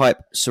there's a lot of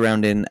hype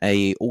surrounding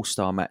a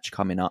All-Star match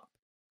coming up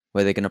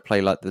where they're going to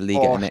play like the Liga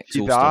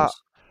MX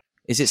All-Stars.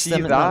 Is it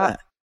something like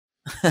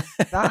that?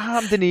 That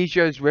happened in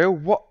Asia as well.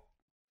 What?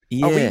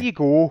 Yeah. Away you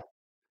go.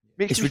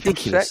 Makes It's me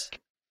ridiculous. feel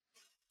sick.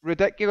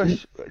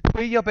 Ridiculous.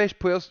 Play your best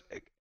players.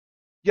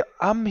 Yeah,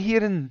 I'm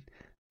hearing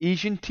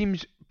Asian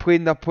teams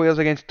playing their players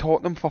against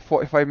Tottenham for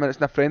 45 minutes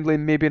in a friendly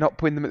and maybe not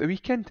playing them at the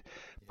weekend.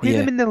 Play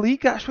them in the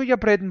league. That's where your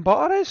bread and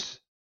butter is.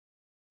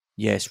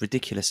 Yeah, it's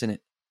ridiculous, isn't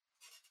it?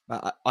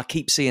 I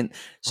keep seeing...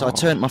 So I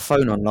turned my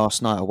phone on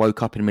last night. I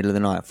woke up in the middle of the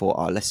night. I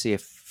thought, let's see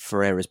if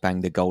Ferreira's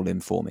banged a goal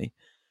in for me.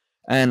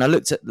 And I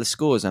looked at the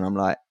scores and I'm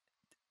like,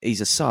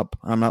 he's a sub.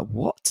 And I'm like,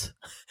 what?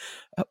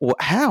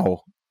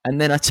 How? And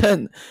then I've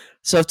turned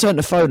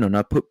the phone on.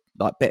 I put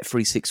like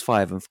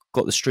Bet365 and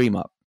got the stream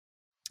up.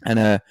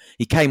 And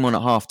he came on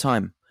at half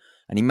time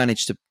and he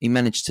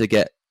managed to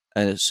get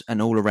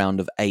an all around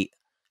of 8,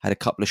 had a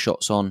couple of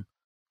shots on.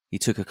 He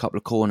took a couple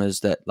of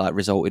corners that like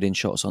resulted in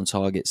shots on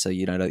target. So,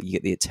 you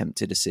get the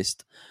attempted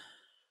assist.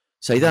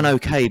 So he done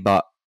okay,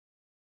 but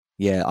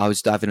yeah, I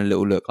was having a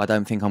little look. I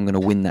don't think I'm going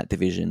to win that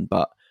division,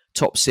 but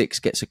top 6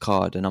 gets a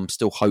card and I'm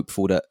still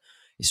hopeful that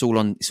it's all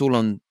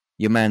on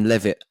your man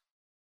Levitt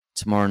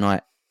tomorrow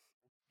night.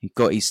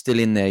 He's still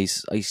in there.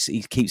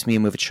 He keeps me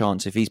in with a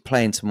chance. If he's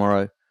playing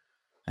tomorrow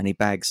and he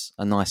bags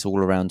a nice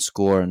all-around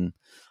score and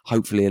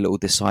hopefully a little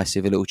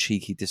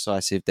cheeky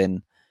decisive,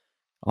 then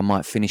I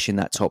might finish in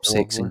that top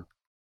 6 and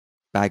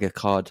bag a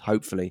card,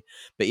 hopefully.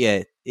 But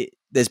yeah,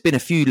 there's been a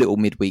few little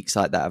midweeks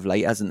like that of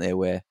late, hasn't there,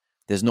 where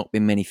there's not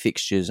been many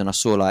fixtures. And I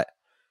saw I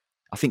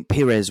think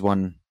Pires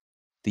won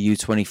the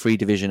U23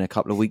 division a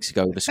couple of weeks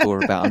ago with a score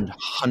of about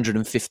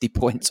 150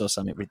 points or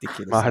something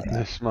ridiculous.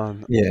 Madness,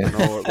 man. Yeah.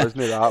 No, it wasn't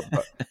that,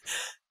 but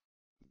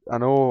I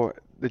know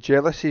the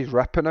jealousy is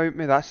ripping out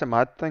me. That's a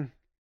mad thing.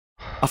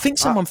 I think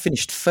someone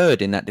finished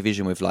 3rd in that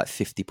division with like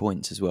 50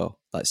 points as well.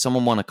 Like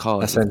someone won a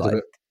card with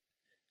like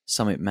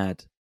something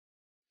mad.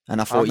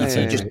 And I thought you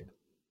just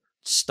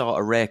start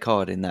a rare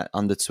card in that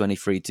under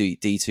 23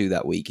 D2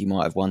 that week. You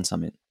might have won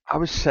something. I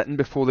was sitting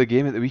before the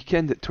game at the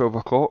weekend at 12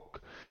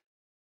 o'clock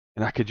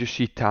and I could just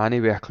see Tani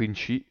with a clean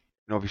sheet.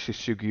 And obviously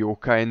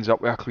Sugioka ends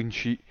up with a clean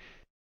sheet.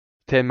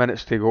 10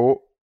 minutes to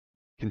go,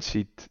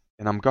 concede.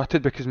 And I'm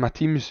gutted because my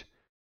team's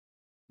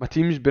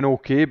been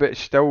okay, but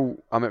it's still,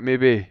 I'm at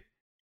maybe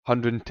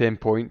 110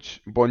 points.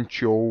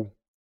 Bonchol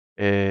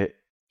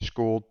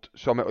scored,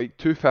 so I'm at like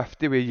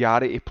 250 with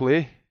Yari to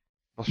play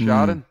for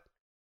Sharon.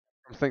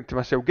 I'm thinking to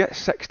myself, get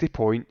 60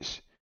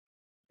 points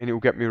and it'll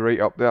get me right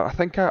up there. I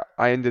think I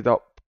ended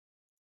up,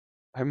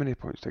 how many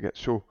points did I get?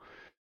 So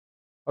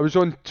I was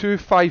on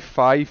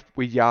 255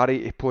 with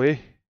Yari to play.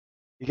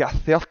 You get a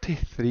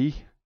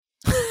 33.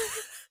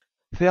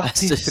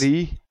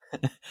 33.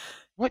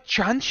 What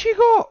chance you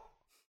got?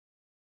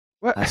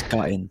 What? That's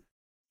gutting.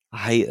 I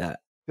hate that.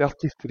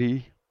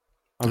 33.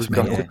 I was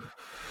gutted.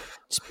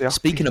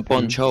 Speaking of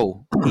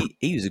Bonchol,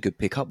 he was a good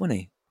pickup, wasn't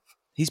he?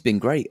 He's been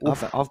great.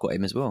 I've got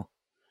him as well.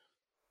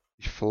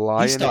 He's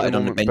flying. He started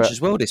on the bench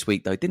as well this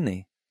week, though, didn't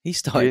he? He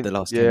started the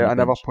last game. Yeah, I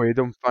never played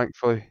him,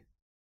 thankfully.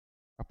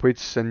 I played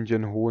Sin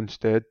Jin Ho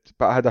instead,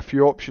 but I had a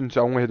few options.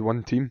 I only had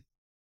one team.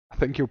 I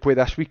think he'll play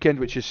this weekend,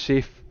 which is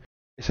safe.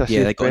 It's a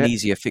safe they got bet. an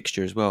easier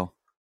fixture as well.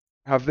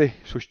 Have they?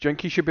 So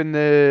Jinky should be in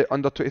the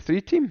under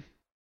 23 team.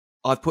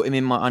 I've put him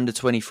in my under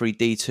 23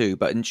 D2,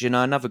 but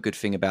another good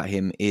thing about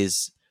him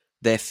is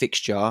their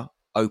fixture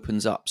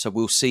opens up, so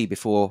we'll see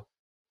before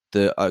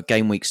the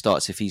game week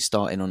starts if he's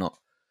starting or not.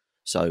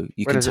 So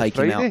you can take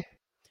him out.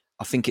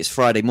 I think it's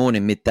Friday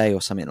morning, midday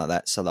or something like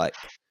that. So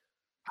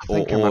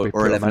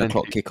or 11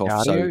 o'clock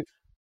kickoff. So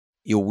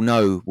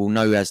we'll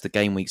know as the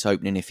game week's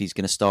opening if he's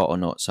going to start or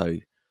not. So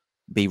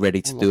be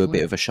ready to do a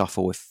bit of a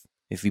shuffle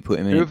if you put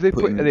him in. Who have they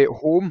put? Are they at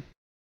home?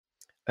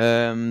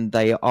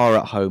 They are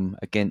at home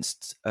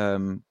against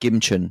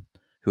Gimcheon,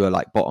 who are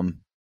like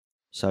bottom.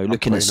 So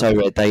looking at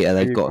SoRare data,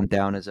 they've got them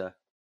down as a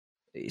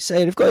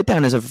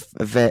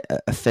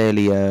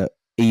fairly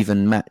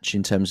even match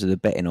in terms of the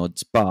betting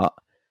odds, but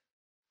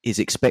his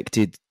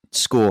expected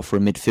score for a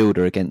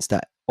midfielder against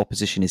that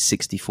opposition is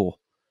 64.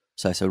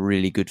 So it's a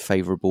really good,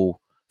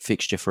 favourable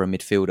fixture for a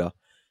midfielder.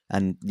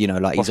 And, you know,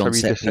 like, Plus he's on a wee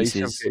set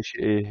decisive pieces. gets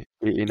you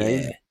to 89.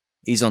 Yeah.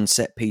 He's on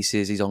set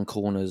pieces. He's on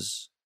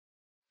corners.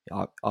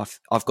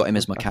 I've got him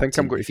as my I think I'm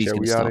captain going if to he's sell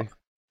going to start. Yari.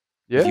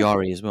 With Yeah?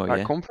 Yari as well, That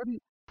yeah?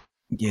 confident?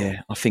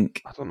 Yeah, I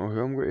think, I don't know who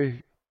I'm going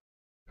to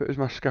put as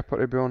my skipper,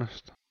 to be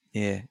honest.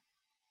 yeah.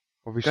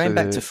 Obviously, Going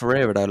back to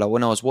Ferreira, though, like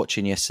when I was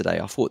watching yesterday,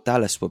 I thought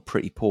Dallas were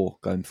pretty poor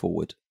going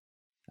forward.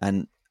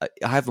 And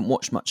I haven't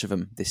watched much of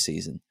them this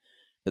season,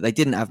 but they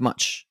didn't have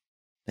much.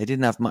 They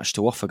didn't have much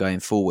to offer going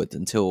forward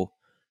until,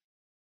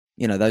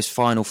 you know, those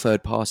final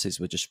third passes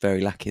were just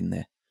very lacking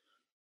there.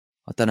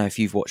 I don't know if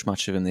you've watched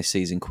much of them this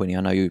season, Quinny.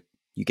 I know you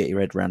get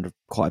your head around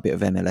quite a bit of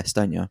MLS,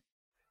 don't you?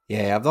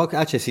 Yeah, I've not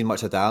actually seen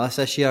much of Dallas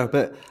this year,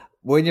 but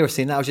when you were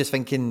saying that, I was just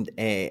thinking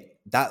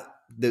that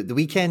the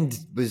weekend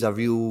was a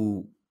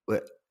real.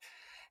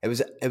 It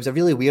was a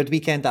really weird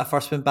weekend, that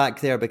first one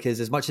back there,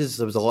 because as much as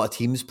there was a lot of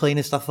teams playing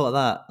and stuff like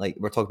that, like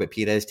we're talking about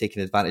Perez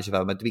taking advantage of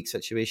a midweek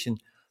situation,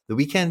 the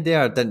weekend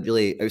there didn't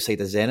really, outside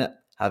of Zenit,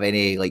 have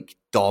any like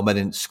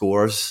dominant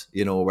scores,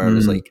 you know, where it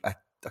was like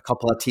a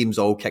couple of teams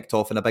all kicked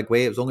off in a big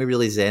way. It was only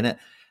really Zenit,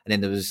 and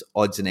then there was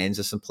odds and ends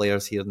of some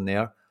players here and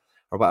there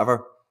or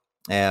whatever.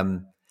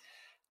 And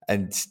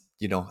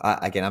you know,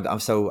 I'm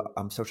still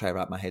trying to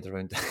wrap my head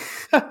around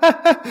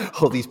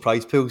all these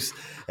prize pools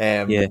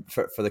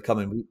for the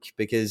coming week,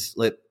 because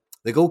like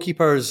the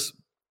goalkeepers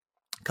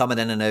coming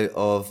in and out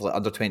of like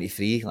under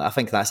 23, I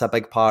think that's a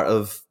big part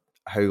of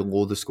how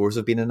low the scores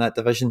have been in that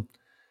division.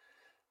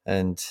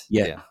 And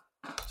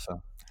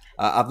so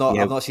I've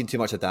not seen too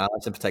much of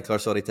Dallas in particular.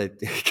 Sorry to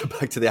come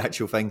back to the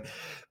actual thing,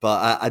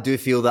 but I do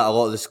feel that a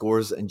lot of the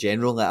scores in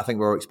general, I think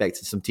we were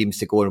expecting some teams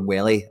to go and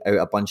welly out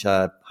a bunch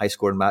of high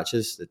scoring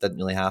matches. That didn't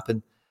really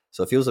happen.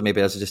 So it feels like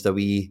maybe there's just a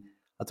wee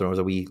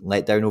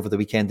letdown over the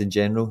weekend in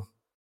general.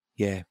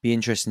 Yeah, be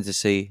interesting to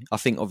see. I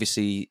think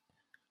obviously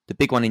the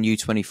big one in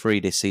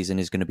U23 this season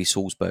is going to be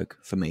Salzburg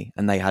for me,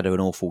 and they had an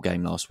awful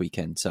game last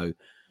weekend. So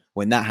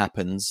when that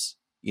happens,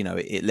 you know,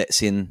 it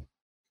lets in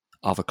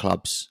other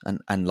clubs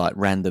and like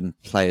random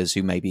players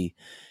who maybe,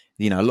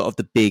 you know, a lot of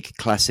the big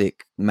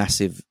classic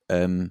massive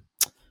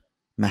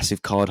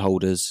card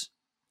holders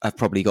have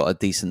probably got a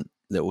decent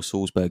little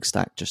Salzburg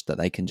stack just that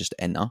they can just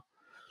enter.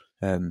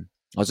 I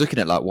was looking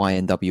at like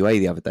YNWA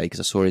the other day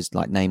because I saw his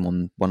like name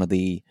on one of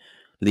the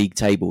league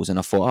tables, and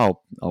I thought,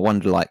 I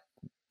wonder like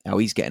how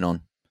he's getting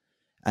on.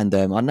 And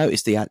I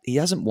noticed he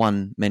hasn't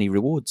won many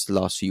rewards the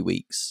last few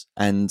weeks,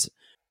 and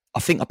I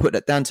think I put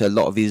that down to a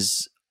lot of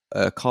his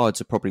cards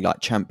are probably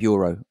like Champ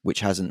Euro, which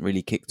hasn't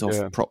really kicked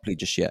off properly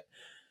just yet.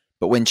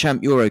 But when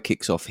Champ Euro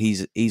kicks off,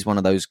 he's one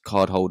of those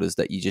card holders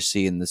that you just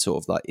see in the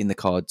sort of like in the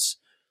cards,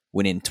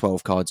 winning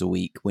 12 cards a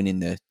week,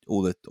 winning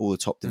all the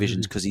top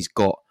divisions, because he's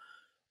got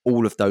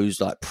all of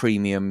those like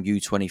premium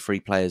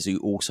U23 players who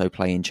also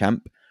play in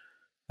Champ,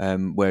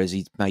 whereas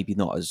he's maybe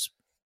not as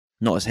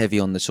heavy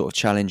on the sort of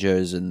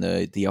challengers and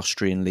the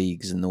Austrian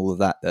leagues and all of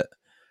that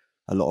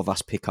a lot of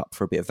us pick up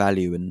for a bit of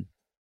value. And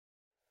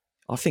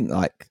I think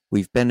like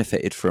we've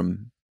benefited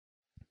from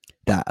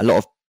that. A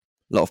lot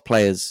of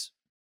players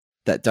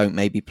that don't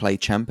maybe play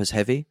Champ as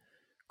heavy,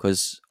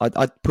 because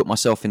I'd put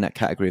myself in that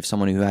category of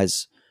someone who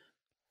has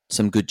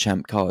some good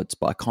Champ cards,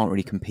 but I can't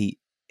really compete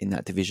in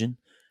that division.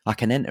 I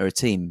can enter a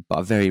team, but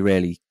I very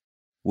rarely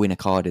win a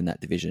card in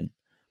that division,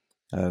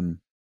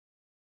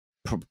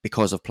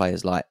 because of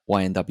players like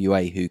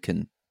YNWA who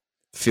can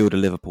field a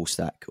Liverpool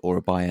stack or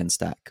a Bayern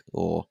stack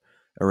or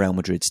a Real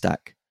Madrid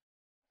stack.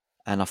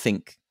 And I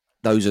think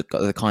those are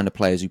the kind of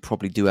players who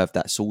probably do have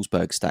that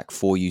Salzburg stack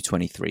for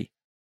U23.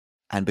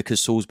 And because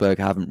Salzburg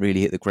haven't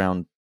really hit the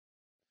ground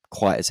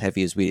quite as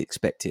heavy as we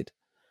expected,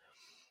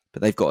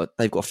 but they've got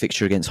a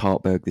fixture against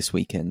Hartberg this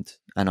weekend,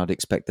 and I'd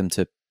expect them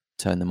to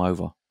turn them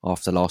over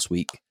after last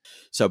week.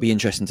 So it'll be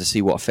interesting to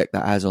see what effect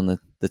that has on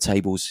the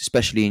tables,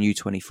 especially in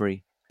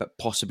U23, but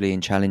possibly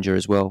in Challenger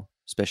as well,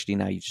 especially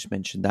now you just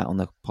mentioned that on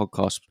the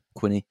podcast,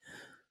 Quinny,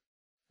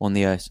 on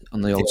the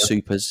old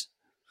Supers.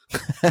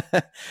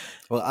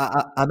 Well,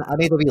 I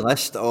made a wee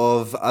list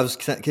of,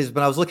 because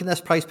when I was looking at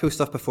this prize pool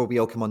stuff before we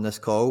all come on this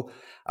call,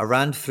 I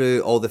ran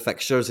through all the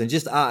fixtures, and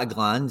just at a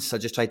glance, I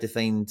just tried to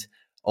find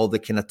all the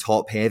kind of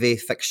top heavy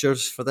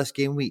fixtures for this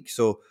game week.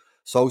 So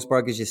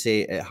Salzburg, as you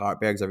say, at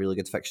Hartberg's a really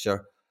good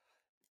fixture.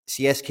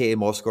 CSKA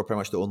Moscow are pretty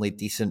much the only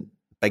decent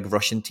big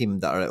Russian team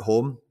that are at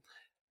home.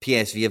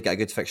 PSV have got a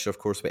good fixture, of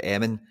course, with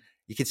Emmen.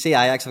 You could say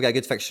Ajax have got a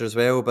good fixture as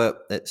well,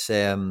 but it's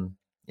Ajax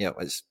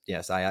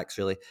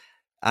really.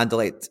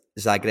 Anderlecht,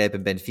 Zagreb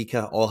and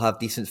Benfica all have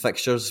decent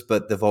fixtures,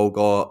 but they've all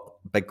got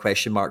big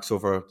question marks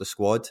over the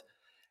squad.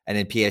 And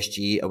then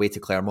PSG away to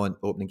Clermont,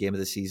 opening game of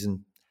the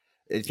season.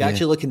 If you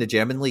actually look in the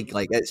German league,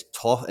 like it's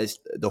tough. It's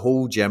the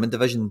whole German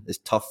division is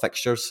tough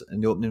fixtures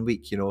in the opening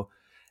week. You know,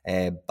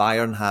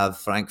 Bayern have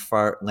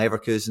Frankfurt,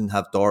 Leverkusen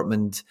have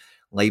Dortmund,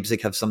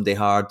 Leipzig have somebody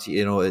hard.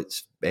 You know,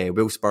 it's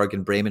Wolfsburg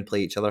and Bremen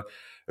play each other.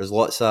 There's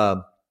lots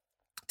of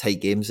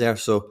tight games there.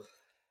 So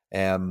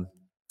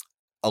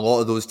a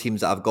lot of those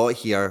teams that I've got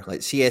here, like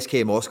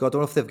CSKA Moscow, I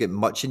don't know if they've got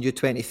much in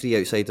U23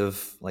 outside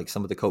of like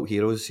some of the cult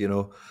heroes, you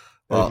know.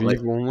 But like,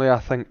 only, I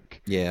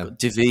think. yeah,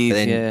 Diviv,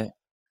 then,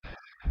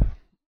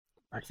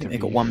 I think they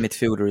got one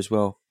midfielder as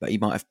well, but he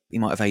might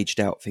have aged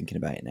out. Thinking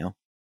about it now,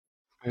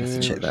 have to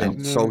check that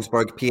out.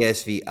 Salzburg,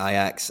 PSV,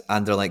 Ajax,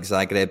 Anderlecht,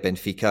 Zagreb,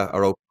 Benfica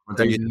are all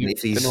under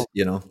U23s.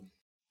 You know.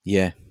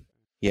 Yeah,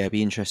 it'd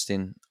be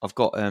interesting. I've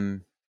got a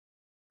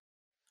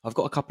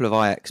couple of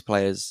Ajax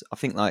players. I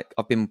think like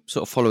I've been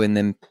sort of following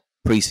them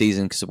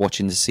pre-season because of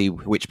watching to see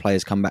which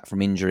players come back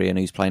from injury and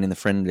who's playing in the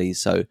friendlies.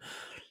 So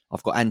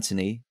I've got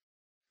Anthony.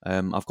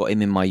 I've got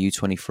him in my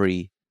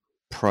U23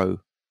 Pro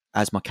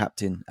as my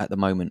captain at the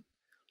moment.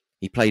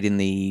 He played on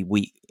the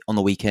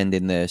weekend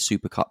in the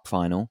Super Cup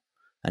final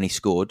and he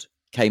scored,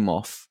 came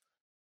off,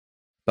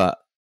 but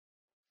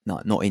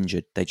no, not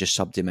injured. They just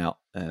subbed him out.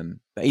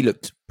 But he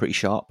looked pretty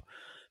sharp.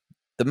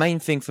 The main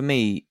thing for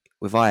me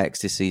with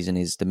Ajax this season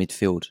is the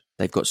midfield.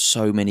 They've got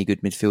so many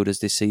good midfielders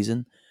this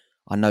season.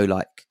 I know,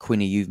 like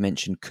Quinny, you've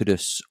mentioned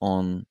Kudus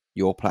on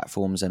your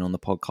platforms and on the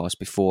podcast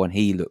before, and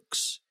he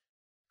looks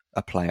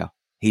a player.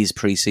 His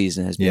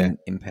pre-season has been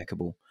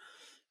impeccable.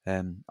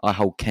 I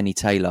hold Kenny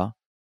Taylor,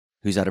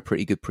 who's had a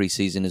pretty good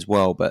pre-season as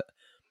well, but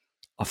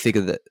I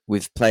figure that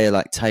with a player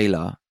like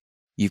Taylor,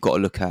 you've got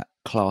to look at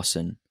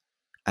Klaassen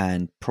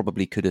and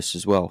probably Kudus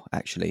as well,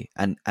 actually,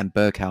 and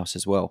Berghaus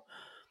as well.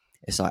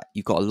 It's like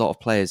you've got a lot of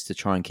players to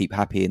try and keep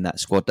happy in that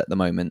squad at the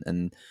moment,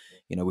 and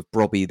you know, with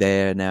Brobby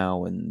there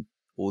now and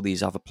all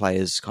these other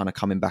players kind of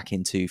coming back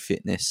into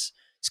fitness,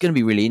 it's going to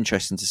be really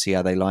interesting to see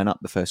how they line up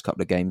the first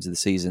couple of games of the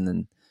season.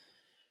 And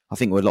I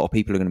think a lot of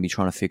people are going to be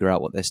trying to figure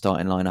out what their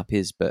starting lineup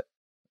is. But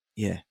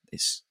yeah,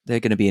 they're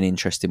going to be an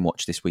interesting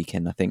watch this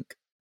weekend, I think,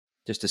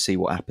 just to see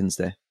what happens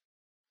there.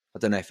 I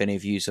don't know if any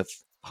of you have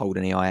hold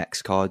any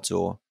Ajax cards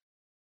or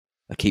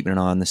are keeping an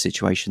eye on the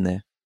situation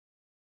there.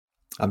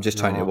 I'm just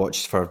trying to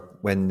watch for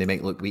when they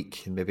might look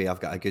weak, and maybe I've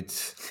got a good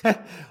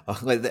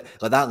like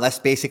that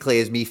list. Basically,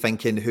 is me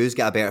thinking who's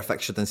got a better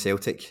fixture than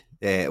Celtic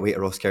away to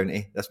Ross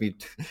County. That's me.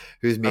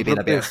 Who's maybe in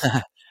a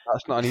better.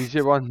 That's not an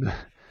easy one.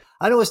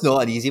 I know it's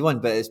not an easy one,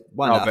 but it's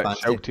one that I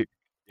fancy. Celtic.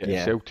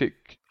 Yeah,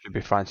 Celtic should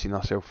be fancying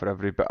themselves for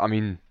every. But I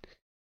mean,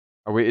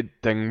 away to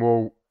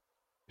Dingwall,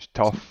 it's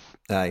tough.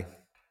 Aye.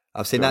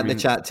 I've seen that in the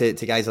chat to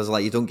guys. I was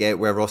like, you don't get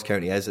where Ross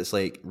County is. It's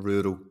like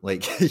rural,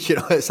 like you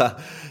know, it's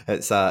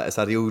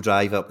a real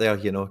drive up there,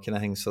 you know, kind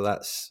of thing. So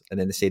and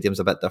then the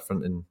stadium's a bit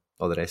different and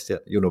all the rest of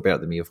it. You'll know better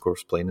than me, of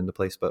course, playing in the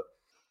place, but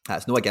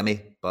that's no a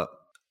gimme. But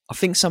I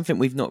think something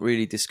we've not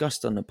really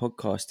discussed on the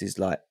podcast is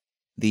like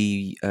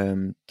the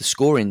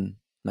scoring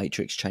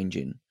matrix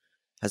changing.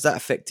 Has that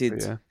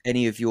affected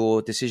any of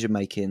your decision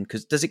making?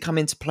 Because does it come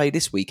into play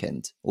this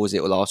weekend or was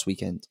it last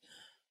weekend?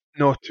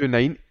 No,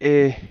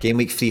 290. Game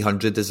week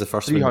 300 is the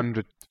first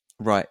 300. One.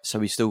 Right, so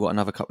we've still got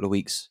another couple of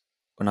weeks,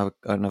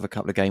 another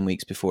couple of game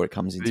weeks before it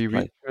comes into 3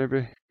 play. Weeks,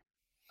 maybe.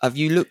 Have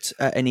you looked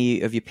at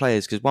any of your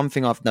players? Because one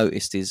thing I've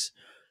noticed is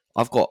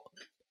I've got,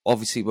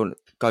 obviously we'll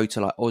go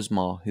to like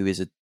Osmar, who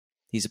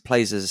he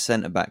plays as a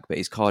centre-back, but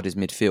his card is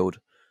midfield.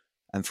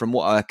 And from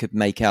what I could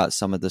make out,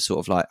 some of the sort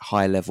of like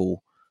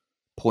high-level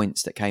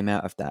points that came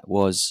out of that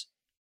was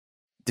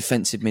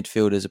defensive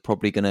midfielders are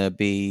probably going to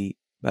be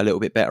a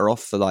little bit better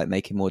off for like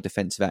making more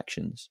defensive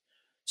actions.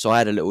 So I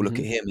had a little look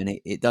at him,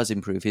 and it does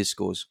improve his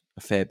scores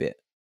a fair bit.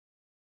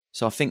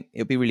 So I think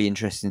it'll be really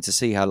interesting to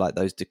see how like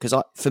those, because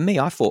for me,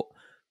 I thought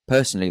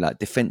personally like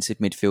defensive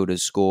midfielders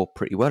score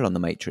pretty well on the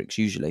matrix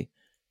usually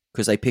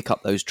because they pick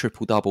up those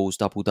triple doubles,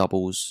 double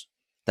doubles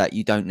that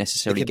you don't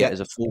necessarily get as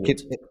a forward.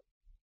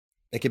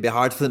 It could be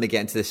hard for them to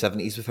get into the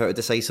 70s without a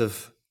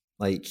decisive.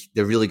 Like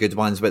the really good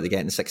ones, but they get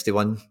in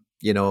 61,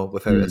 you know,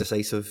 without a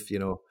decisive, you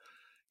know.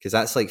 Because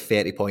that's like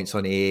 30 points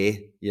on AA,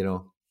 you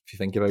know, if you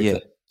think about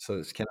it. So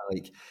it's kind of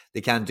like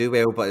they can do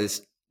well, but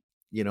it's,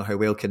 you know, how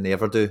well can they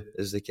ever do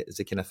is the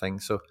kind of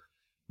thing. So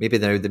maybe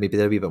they're a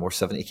wee bit more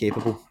 70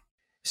 capable.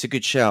 It's a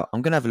good shout.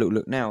 I'm going to have a little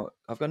look now.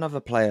 I've got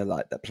another player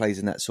like that plays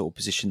in that sort of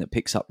position that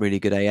picks up really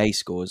good AA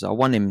scores. I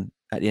won him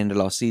at the end of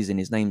last season.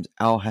 His name's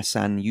Al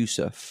Hassan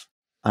Yusuf.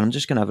 And I'm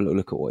just going to have a little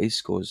look at what his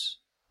scores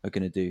are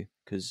going to do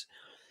because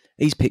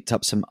he's picked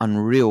up some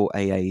unreal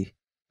AA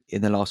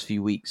in the last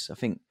few weeks. I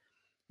think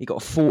he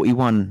got a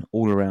 41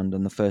 all around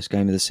on the first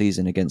game of the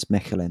season against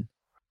Mechelen.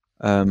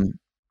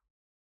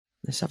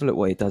 Let's have a look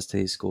what he does to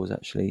his scores,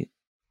 actually.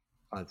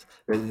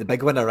 The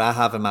big winner I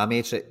have in my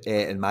matrix,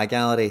 in my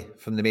gallery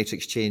from the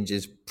matrix change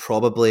is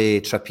probably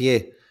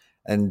Trippier.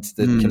 And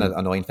the kind of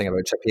annoying thing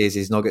about Trippier is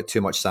he's not got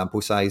too much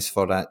sample size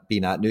for that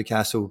being at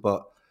Newcastle,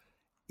 but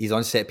he's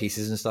on set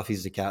pieces and stuff.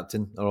 He's the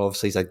captain, or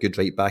obviously he's a good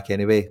right back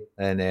anyway,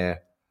 and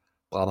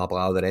blah blah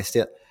blah, the rest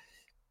of it.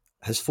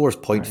 His 4 is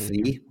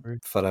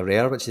 0.3 for a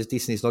rare, which is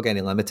decent. He's not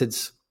getting any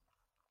limiteds.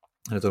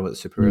 I don't know what the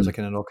super rares are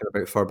kind of knocking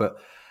about for, but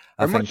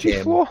I think much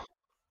is for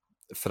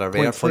a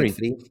rare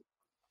 0.3.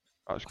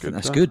 That's good.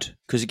 That's good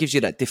because it gives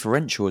you that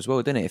differential as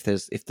well, doesn't it?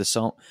 If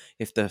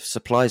the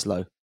supply's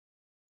low.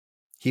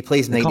 He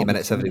plays 90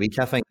 minutes every week,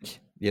 I think.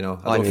 You know,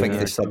 I don't think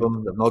they sub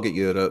him. They've not got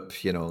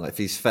Europe. You know, if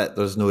he's fit,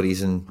 there's no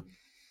reason,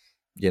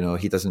 you know,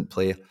 he doesn't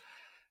play.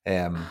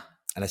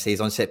 And I say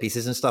he's on set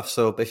pieces and stuff.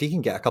 So if he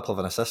can get a couple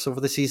of assists over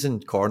the season,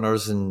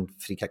 corners and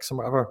free kicks and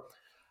whatever,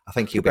 I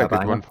think he'll be a good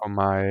banger. one for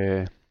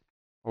my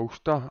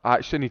Ulster. I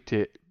actually need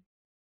to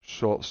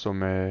sort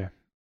some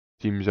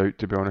teams out,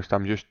 to be honest.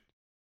 I'm just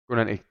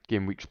going into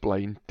game weeks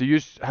blind. Do you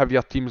have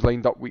your teams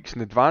lined up weeks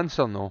in advance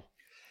or no?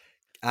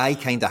 I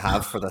kind of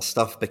have for this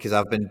stuff because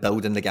I've been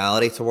building the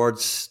gallery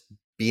towards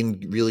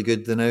being really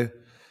good now.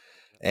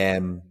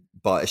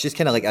 But it's just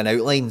kind of like an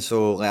outline.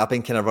 So like I've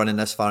been kind of running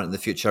this far into the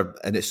future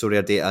and it's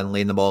Sorare data and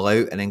laying them all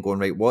out and then going,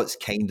 right, what's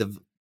kind of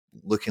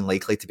looking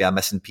likely to be a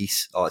missing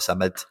piece? Oh, it's a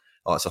mid.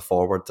 Oh, it's a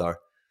forward. Or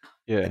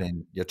and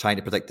then you're trying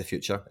to predict the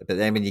future. But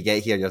then when you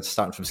get here, you're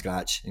starting from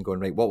scratch and going,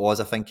 right, what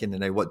was I thinking?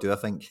 And now what do I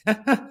think?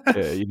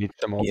 Yeah, you need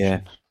some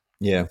options.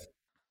 Yeah.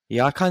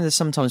 I kind of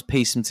sometimes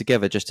piece them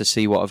together just to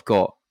see what I've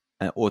got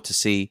or to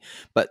see.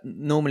 But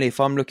normally if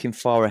I'm looking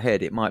far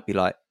ahead, it might be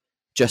like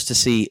just to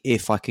see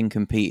if I can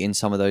compete in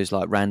some of those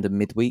like random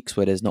midweeks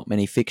where there's not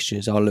many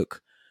fixtures. I'll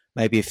look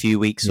maybe a few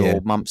weeks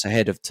or months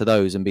ahead to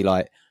those and be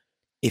like,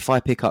 if I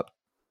pick up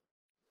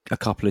a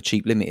couple of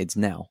cheap limiteds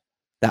now,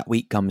 that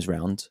week comes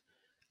round,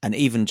 and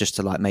even just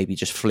to like maybe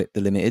just flip the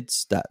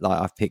limiteds that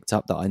like I've picked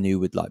up that I knew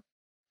would like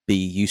be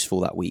useful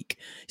that week,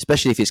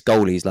 especially if it's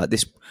goalies like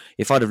this.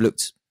 If I'd have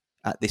looked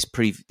at this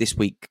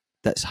week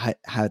that's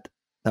had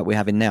that we're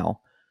having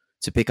now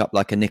to pick up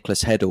like a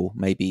Nicholas Heddle,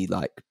 maybe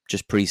like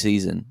just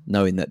pre-season,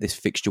 knowing that this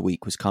fixture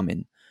week was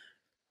coming.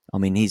 I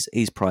mean,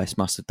 his price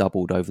must have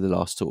doubled over the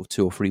last sort of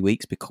 2 or 3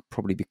 weeks, because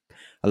probably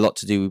a lot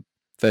to do,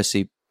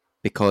 firstly,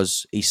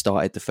 because he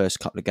started the first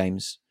couple of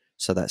games.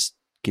 So that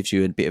gives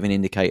you a bit of an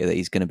indicator that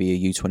he's going to be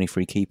a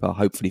U23 keeper,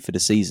 hopefully for the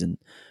season.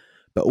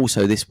 But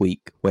also this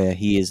week, where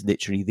he is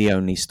literally the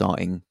only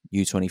starting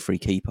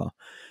U23 keeper.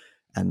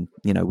 And,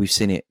 you know, we've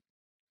seen it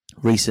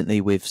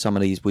recently with some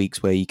of these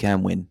weeks where you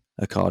can win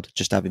a card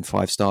just having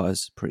 5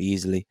 starters pretty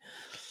easily.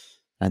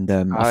 And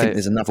I think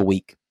there's another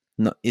week.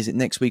 Is it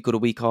next week or the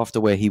week after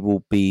where he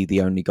will be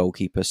the only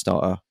goalkeeper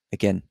starter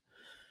again?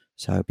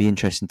 So it'd be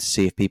interesting to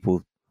see if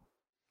people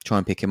try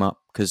and pick him up,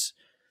 because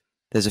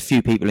there's a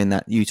few people in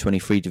that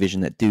U23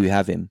 division that do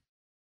have him.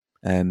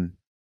 And,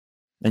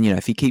 you know,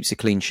 if he keeps a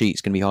clean sheet,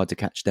 it's going to be hard to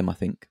catch them, I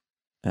think,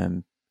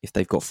 if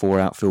they've got 4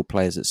 outfield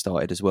players that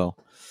started as well.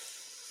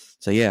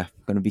 So, yeah,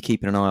 I'm going to be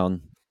keeping an eye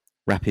on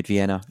Rapid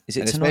Vienna. Is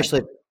it tonight?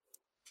 Especially,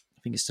 I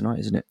think it's tonight,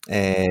 isn't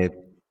it?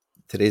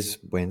 Today's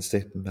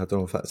Wednesday. I don't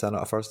know if that's not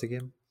a Thursday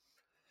game.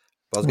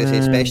 But I was going to say,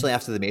 especially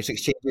after the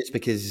matrix changes,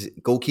 because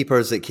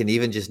goalkeepers that can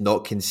even just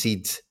not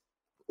concede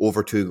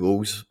over 2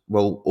 goals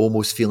will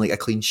almost feel like a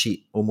clean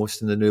sheet,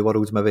 almost in the new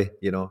world, maybe,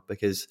 you know,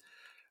 because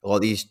a lot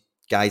of these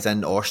guys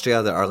in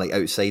Austria that are like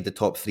outside the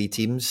top 3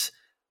 teams,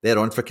 they're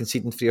on for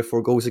conceding 3 or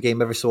 4 goals a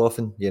game every so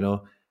often, you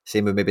know.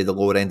 Same with maybe the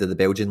lower end of the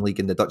Belgian league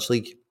and the Dutch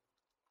league.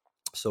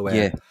 So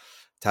to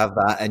have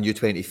that in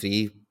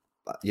U23,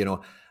 you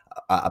know,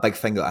 a big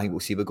thing that I think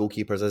we'll see with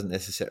goalkeepers isn't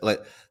necessarily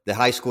like the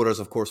high scorers,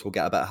 of course, will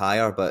get a bit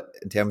higher, but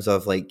in terms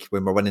of like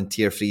when we're winning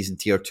tier 3s and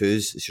tier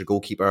 2s, it's your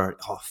goalkeeper.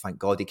 Oh, thank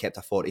God he kept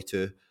a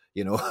 42,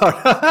 you know.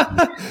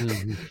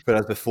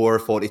 Whereas before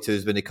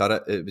 42s, when he cut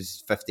it, it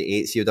was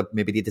 58, so you'd have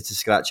maybe needed to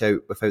scratch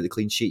out without the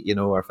clean sheet, you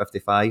know, or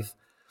 55.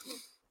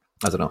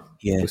 I don't know.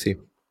 Yeah, we'll see.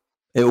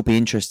 It'll be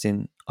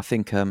interesting. I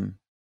think. I'm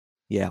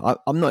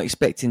not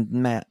expecting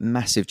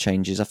massive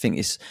changes. I think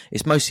it's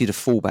mostly the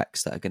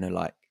fullbacks that are going to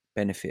like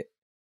benefit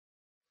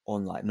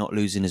on like not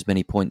losing as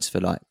many points for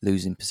like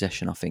losing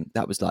possession. I think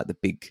that was like the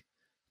big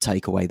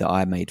takeaway that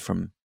I made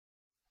from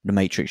the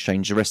matrix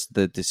change. The rest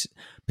of the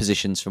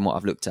positions from what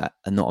I've looked at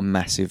are not a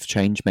massive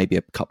change, maybe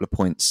a couple of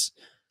points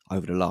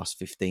over the last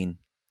 15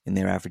 in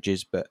their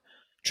averages, but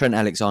Trent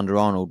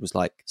Alexander-Arnold was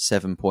like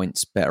 7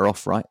 points better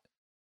off, right?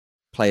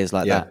 Players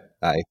like that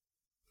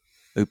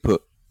who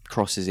put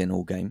crosses in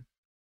all game,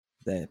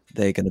 they're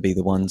going to be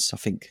the ones. I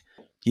think,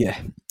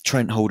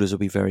 Trent holders will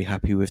be very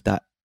happy with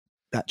that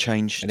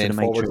change. And to then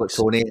the forwards matrix.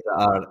 like Tony that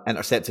are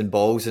intercepting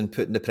balls and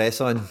putting the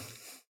press on.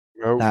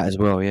 Well, that as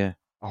well, yeah.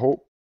 I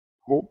hope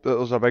that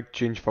there's a big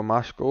change for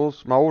my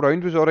scores. My all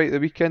round was alright the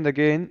weekend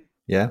again.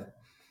 Yeah.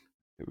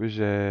 It was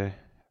how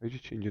did you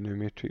change your new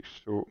matrix?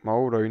 So my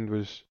all round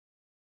was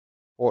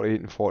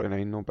 48 and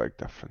 49, no big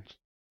difference.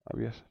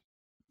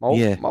 My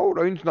all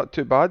round's not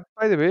too bad,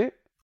 by the way.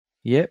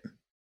 Yep.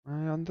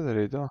 Under the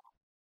radar.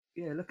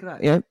 Yeah, look at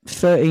that. Yeah,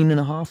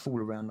 13.5 all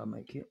around I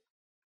make it.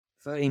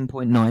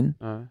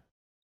 13.9.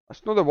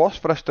 That's not the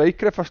worst for a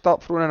striker if I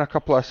start throwing in a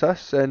couple of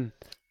assists and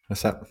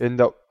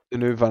end up the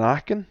new Van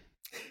Aken.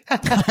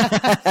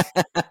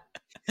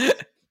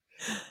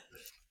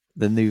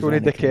 The new Tony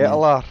Van de Aken.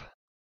 Ketelaar.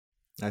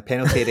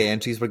 Penalty area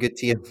entries were good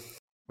to you.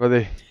 Were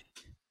they?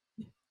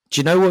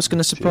 Do you know what's going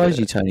to surprise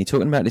you, Tony?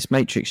 Talking about this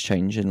matrix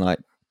change and like,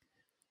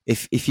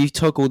 if you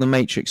toggle the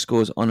matrix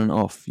scores on and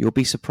off, you'll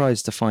be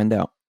surprised to find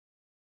out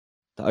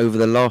that over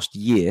the last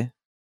year,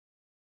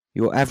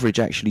 your average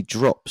actually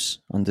drops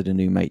under the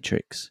new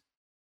matrix.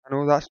 I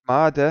know, that's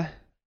mad, eh?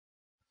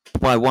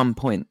 By 1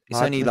 point.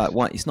 It's only like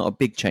one. It's not a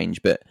big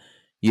change, but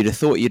you'd have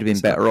thought you'd have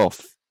been better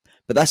off.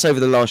 But that's over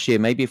the last year.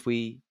 Maybe if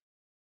we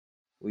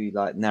We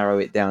like narrow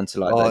it down to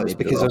like. Oh, it's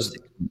because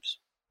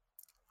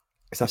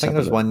I think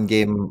there's one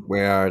game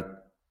where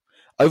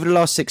over the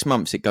last 6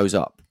 months it goes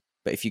up,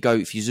 but if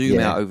you zoom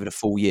out over the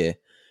full year,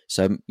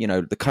 so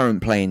the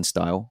current playing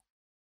style,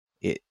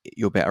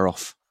 you're better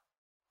off.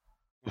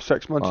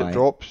 6 months it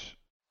drops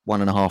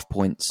 1.5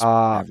 points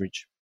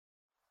average.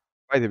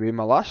 By the way,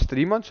 my last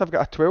 3 months I've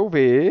got a 12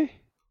 AA.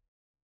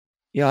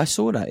 Yeah, I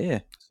saw that. Yeah,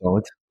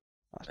 solid.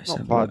 That's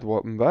not bad.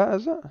 What bit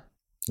is it?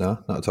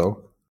 No, not at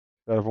all.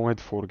 I've only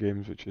had 4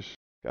 games, which is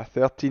got a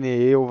 13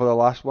 AA over the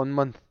last 1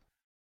 month,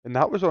 and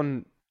that was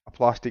on a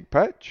plastic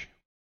pitch.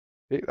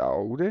 Take that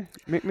all day.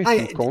 Make me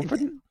feel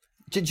confident.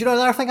 Do you know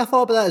another thing I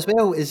thought about that as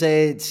well? Is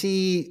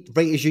see,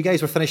 right as you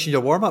guys were finishing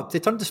your warm up, they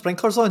turned the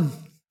sprinklers on.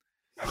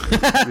 We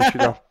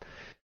should have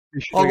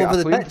all over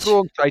the pitch.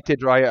 Tried to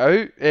dry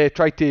it out.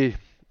 Tried to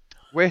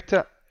wet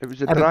it. It was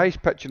the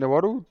driest pitch in the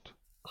world.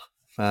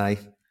 Aye.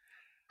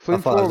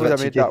 Flamethrower would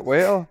have made that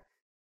wetter.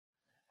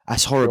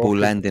 That's horrible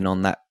landing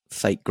on that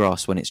fake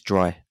grass when it's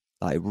dry.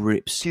 Like it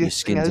rips your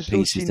skin to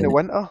pieces. In the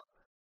winter,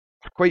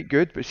 they're quite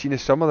good, but in the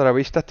summer they're a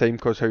waste of time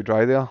because how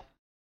dry they are.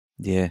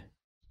 Yeah.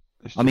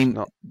 I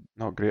mean,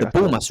 not great. The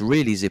ball must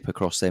really zip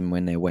across them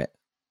when they're wet.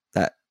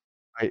 And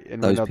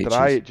when they're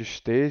dry, it just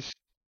stays.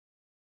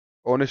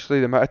 Honestly,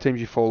 the amount of times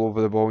you fall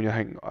over the ball and you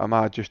think, am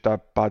I just a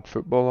bad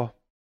footballer?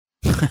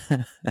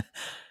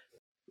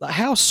 Like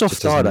how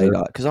soft are they?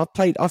 Like, because I've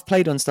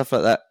played on stuff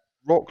like that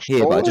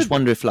here, but I just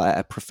wonder if like at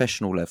a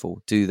professional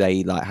level, do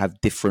they like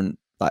have different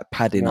like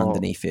padding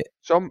underneath it?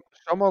 Some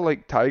are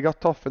like tiger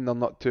tough and they're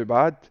not too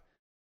bad.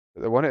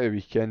 But the one at the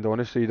weekend,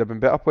 honestly, they've been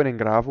better playing in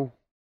gravel.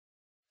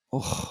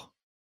 Oh,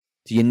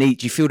 do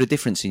you feel the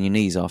difference in your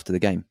knees after the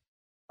game?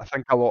 I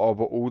think a lot of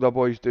older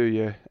boys do.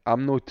 Yeah,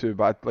 I'm not too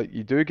bad. Like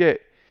you do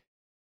get,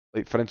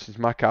 like for instance,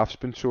 my calf's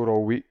been sore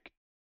all week,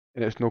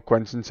 and it's no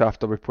coincidence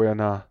after we play on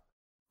a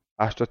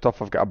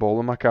AstroTurf, I've got a ball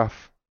in my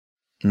calf.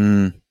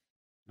 No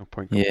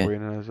point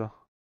complaining, is there?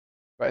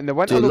 But in the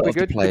winter they'll be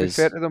good, to be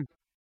fair to them.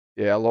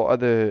 Yeah, a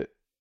lot of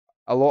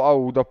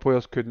older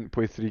players couldn't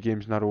play 3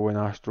 games in a row in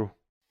Astro.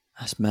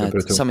 That's mad.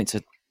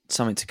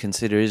 Something to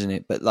consider, isn't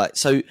it? But like,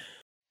 so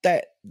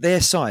their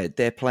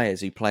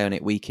players who play on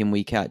it week in,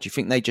 week out, do you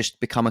think they just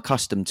become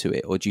accustomed to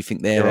it, or do you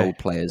think their old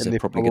players are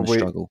probably going to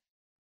struggle?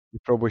 They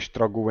probably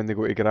struggle when they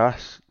go to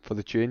grass for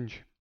the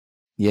change.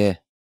 Yeah.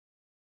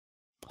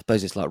 I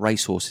suppose it's like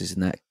racehorses in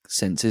that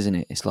sense, isn't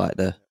it? It's like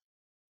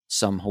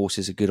some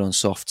horses are good on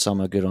soft,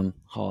 some are good on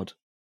hard.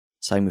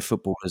 Same with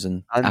footballers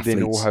and athletes. They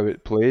know how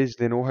it plays.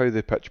 They know how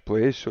the pitch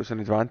plays, so it's an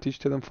advantage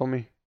to them for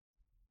me.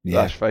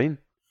 Yeah. That's fine.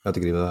 I'd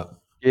agree with that.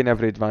 Gain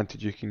every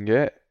advantage you can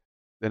get,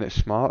 then it's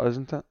smart,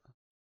 isn't it?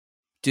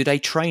 Do they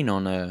train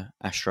on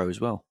Astro as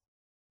well?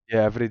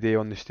 Yeah, every day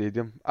on the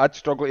stadium. I'd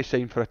struggle to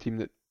sign for a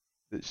team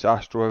that's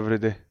Astro every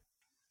day.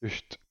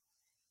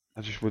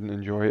 I just wouldn't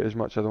enjoy it as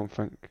much, I don't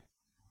think.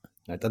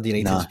 Dundee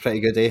United's pretty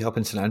good, up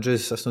in St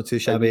Andrews. That's not too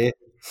shabby.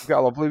 We've got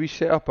a lovely wee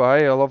setup,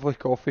 a lovely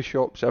coffee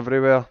shops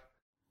everywhere.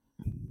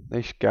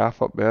 Nice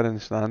gaff up there in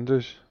St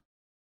Andrews.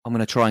 I'm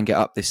going to try and get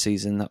up this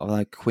season.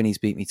 Like Quinny's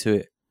beat me to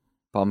it,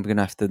 but I'm going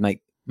to have to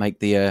make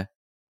the.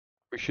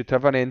 We should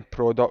have an end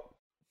product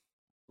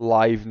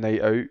live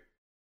night out.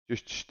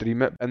 Just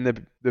stream it in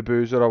the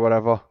boozer or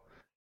whatever,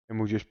 and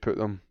we'll just put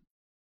them.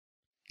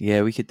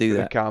 Yeah, we could do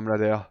that. Put a camera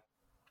there.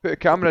 Put a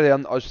camera there,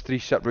 and us 3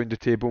 sit round the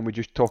table, and we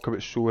just talk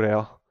about So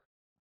Rare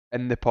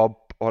in the pub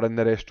or in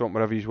the restaurant,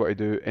 wherever you want to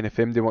do. And if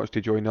anybody wants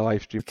to join the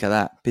live stream, look at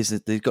that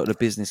business. They've got the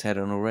business head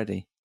on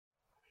already.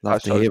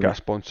 That's how we get a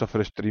sponsor for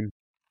a stream.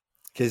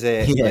 Because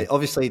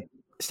obviously,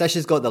 Stish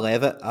has got the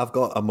Levitt. I've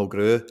got a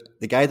Mulgrew.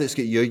 The guy that's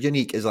got your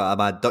unique is like I'm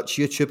a Dutch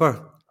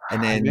YouTuber,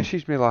 and then he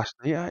messaged me last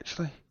night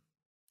actually.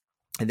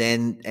 And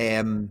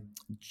then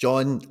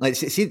John,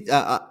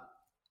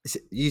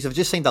 you've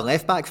just signed a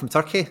left back from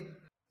Turkey.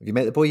 Have you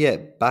met the boy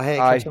yet?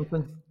 Bahek or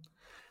something?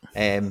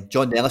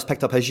 John Nellis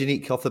picked up his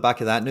unique off the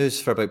back of that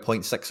news for about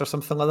 0.6 or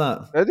something like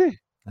that. Did he?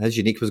 His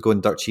unique was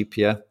going dirt cheap,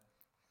 yeah.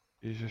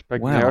 He's just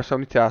big Nellis. I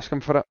need to ask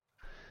him for it.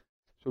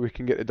 So we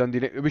can get the Dundee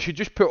United. We should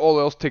just put all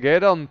else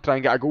together and try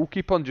and get a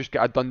goalkeeper and just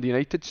get a Dundee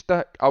United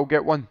stick. I'll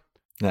get one.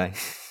 Aye.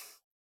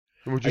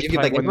 And we'll just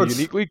try and win the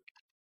Unique League.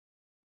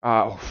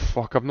 Oh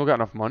fuck, I've not got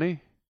enough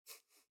money.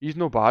 He's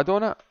no bad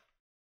on it.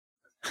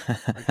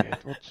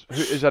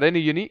 Is there any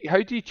unique?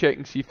 How do you check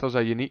and see if there's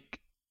a unique?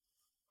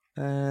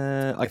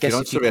 I guess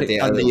if you click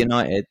Dundee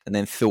United and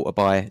then filter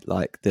by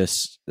like the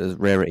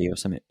rarity or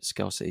something,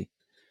 scarcity.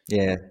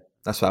 Yeah,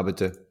 that's what I would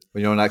do.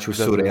 When you're on actual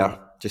So Rare,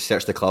 just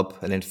search the club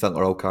and then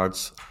filter all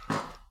cards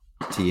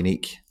to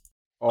unique.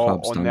 Oh,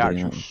 Clubs on the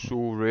actual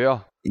So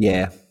Rare?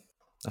 Yeah,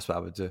 that's what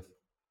I would do.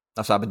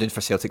 That's what I've been doing for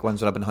Celtic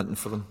ones when I've been hunting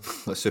for them,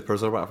 like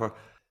supers or whatever.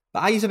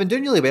 But I've been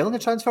doing really well in the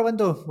transfer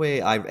window.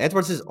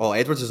 Edwards is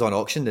on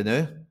auction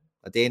now.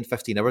 A day and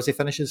 15 hours he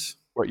finishes.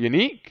 What,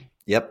 unique?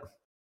 Yep.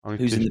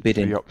 Who's in the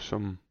bidding?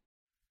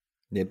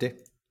 Nobody.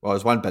 Well,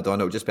 there's one bid on,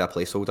 it'll just be a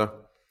placeholder.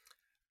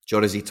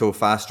 Jorazito,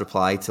 fast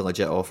reply to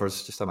legit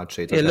offers. Just a mad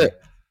trader. Yeah, look.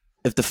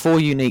 Of the 4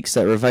 uniques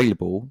that are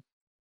available,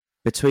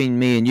 between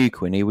me and you,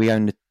 Quinny, we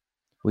own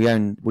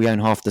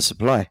half the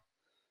supply.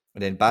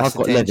 And then I've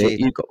got Levitt. Bastatenji.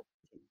 You've got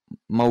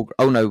Mulgrew.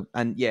 Oh no,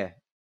 and yeah.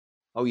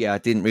 Oh yeah, I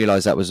didn't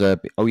realise that was a.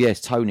 Oh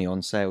yes, Tony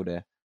on sale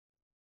there.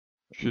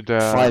 Should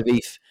 5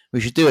 ETH. We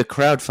should do a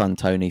crowdfund,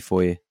 Tony,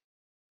 for you.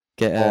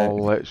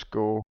 let's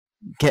go.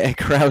 Get a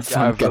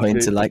crowdfund going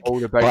to like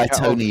buy hitters.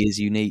 Tony is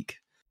unique.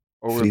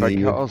 All the big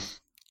hitters.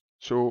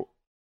 So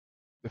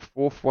the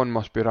fourth one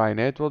must be Ryan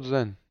Edwards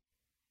then.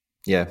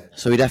 Yeah.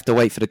 So we'd have to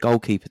wait for the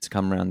goalkeeper to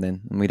come round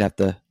then, and we'd have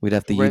the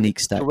unique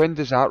stack. So when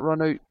does that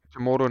run out?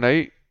 Tomorrow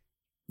night?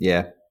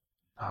 Yeah.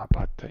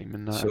 Bad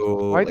timing that.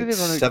 So Why like did they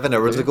run out 7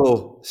 hours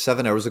ago?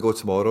 7 hours ago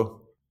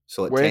tomorrow.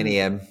 So at 10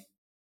 a.m.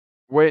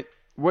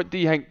 What do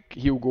you think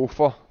he'll go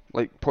for?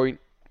 Like point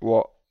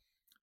what?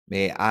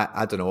 Mate,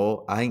 I don't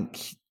know. I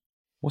think.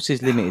 What's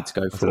his limited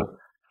to go for?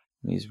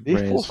 These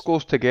 4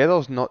 scores together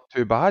is not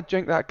too bad. Do you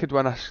think that could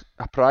win a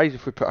prize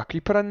if we put a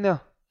keeper in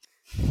there?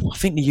 I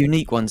think the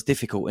unique one's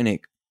difficult, isn't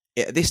it?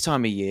 At this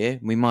time of year,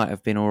 we might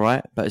have been all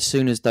right, but as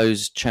soon as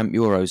those Champ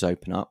Euros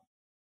open up,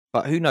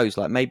 but who knows?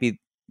 Like maybe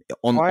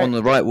on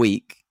the right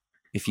week,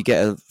 if you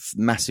get a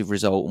massive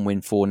result and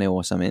win 4-0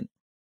 or something,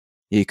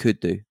 you could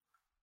do.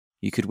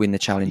 You could win the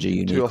Challenger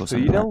unique or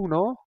something. 2 or 3-0,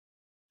 no?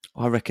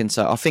 I reckon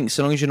so. I think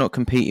so long as you're not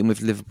competing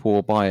with Liverpool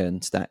or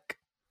Bayern stack,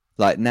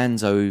 like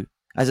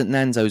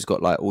Nanzo's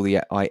got like all the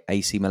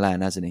AC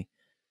Milan, hasn't he?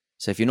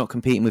 So if you're not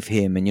competing with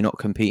him and you're not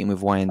competing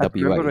with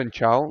YNWA,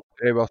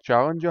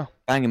 Challenger.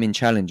 Bang him in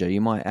Challenger,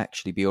 you might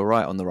actually be all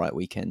right on the right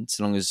weekend.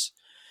 So long as,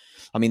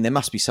 I mean, there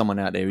must be someone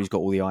out there who's got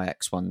all the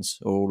Ajax ones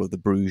or all of the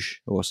Bruges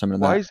or something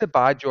like that. Why is the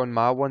badge on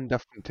my one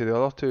different to the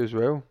other two as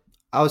well?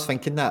 I was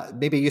thinking that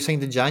maybe you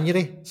signed in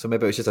January, so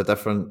maybe it was just a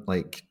different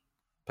like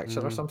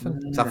picture or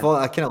something. So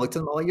I kind of looked at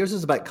them like yours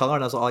is a bit colour,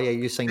 and I was like, oh yeah,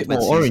 you signed a bit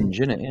more orange,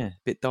 isn't it? Yeah, a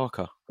bit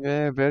darker.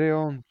 Yeah, very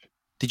orange.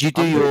 Did you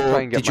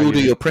do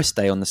your press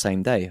day on the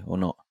same day or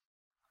not?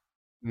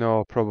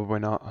 No, probably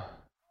not.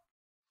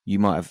 You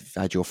might have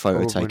had your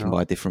photo taken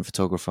by a different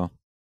photographer.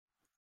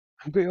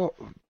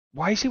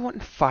 Why is he wanting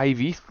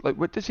 5 ETH? Like,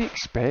 what does he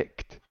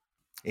expect?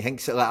 He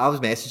thinks like I was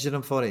messaging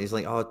him for it. He's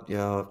like, oh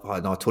yeah,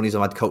 no, Tony's a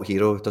mad cult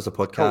hero, does a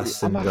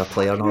podcast and a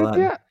player and all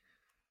that.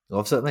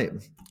 Loves it, mate.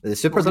 The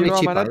Super's only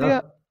cheap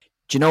either.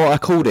 Do you know what I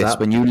call this?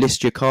 When you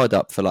list your card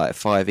up for like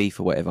 5 ETH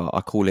or whatever,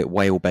 I call it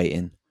whale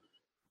baiting.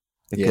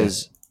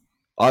 Because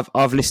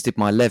I've listed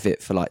my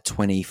Levitt for like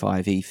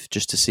 25 ETH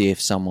just to see if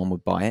someone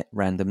would buy it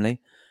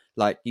randomly.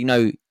 Like, you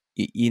know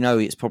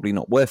it's probably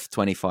not worth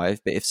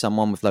 25, but if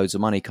someone with loads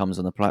of money comes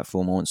on the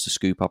platform and wants to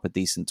scoop up a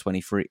decent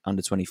 23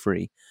 under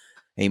 23,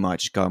 he might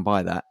just go and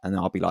buy that, and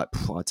I'll be like,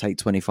 I'll take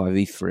 25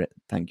 ETH for it.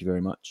 Thank you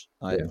very much.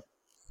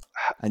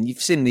 And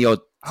you've seen the odd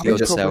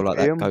sale like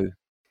that go.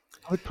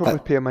 I would probably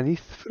pay him an ETH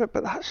for it,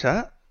 but that's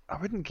it. I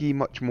wouldn't give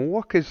much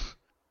more because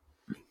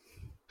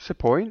what's the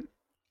point?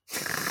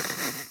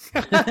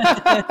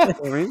 I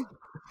mean,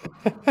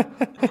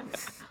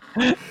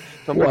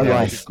 what a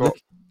life.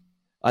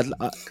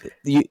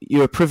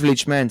 You're a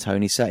privileged man,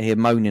 Tony, sat here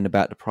moaning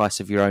about the price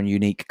of your own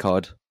unique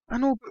card. I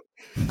know, but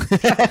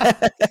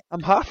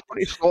I'm half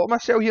going to stop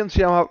myself here and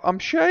say I'm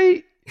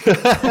shite.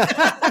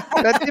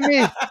 Kidding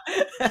me?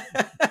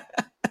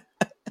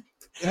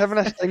 You're having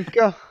a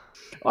stinker.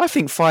 I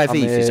think 5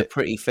 ETH is a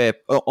pretty fair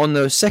on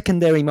the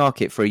secondary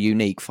market for a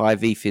unique.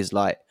 5 ETH is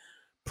like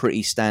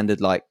pretty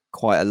standard, like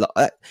quite a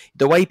lot.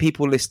 The way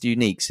people list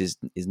uniques is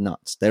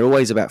nuts. They're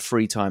always about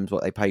 3 times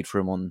what they paid for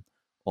them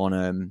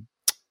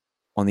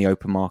on the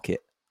open market,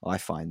 I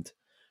find.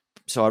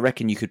 So I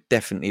reckon you could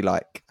definitely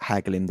like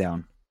haggle him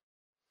down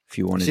if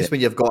you wanted. It's just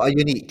when you've got a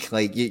unique,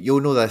 like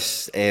you'll know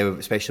this,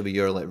 especially with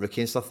your like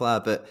rookie and stuff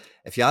like that. But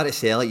if you are to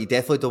sell it, you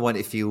definitely don't want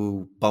to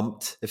feel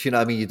bumped. If you know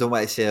what I mean, you don't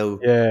want to sell.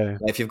 Yeah.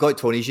 Like if you've got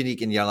Tony's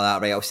unique and you're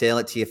like, right, I'll sell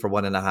it to you for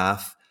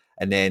 1.5,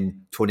 and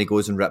then Tony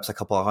goes and rips a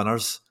couple of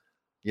hunters.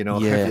 You know,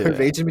 how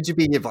raging would you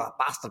be? You're like,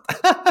 bastard.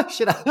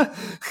 Should I?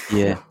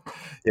 Yeah.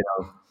 You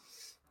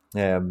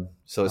know.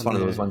 So it's one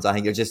of those ones I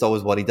think you're just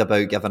always worried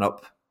about giving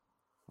up.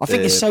 I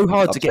think it's so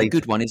hard to get a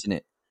good one, isn't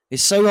it?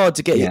 It's so hard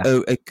to get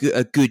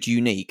a good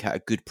unique at a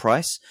good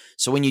price.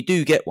 So when you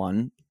do get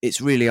one,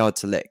 it's really hard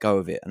to let go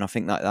of it. And I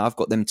think that I've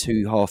got them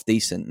 2 half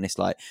decent, and it's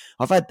like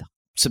I've had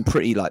some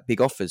pretty like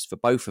big offers for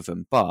both of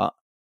them, but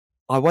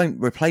I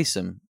won't replace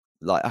them.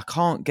 Like I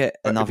can't get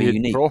another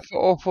unique. Profit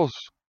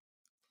offers.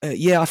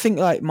 I think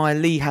like my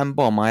Lee Hand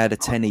Bomb, I had a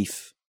 10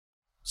 ETH.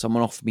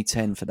 Someone offered me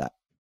 10 for that,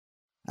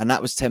 and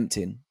that was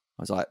tempting.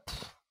 I was like,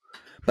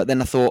 but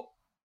then I thought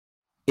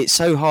it's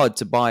so hard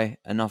to buy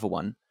another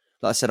one.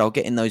 Like I said, I'll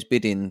get in those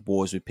bidding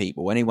wars with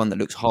people. Anyone that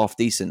looks half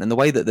decent, and the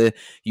way that the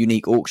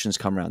unique auctions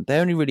come around, they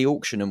only really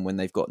auction them when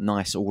they've got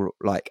nice or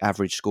like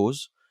average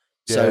scores.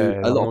 So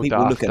a lot of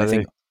people look at it and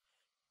think,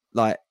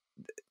 like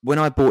when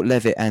I bought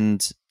Levitt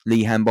and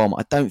Lee Hand Bomb,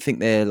 I don't think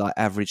their like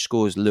average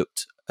scores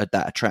looked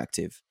that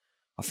attractive.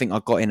 I think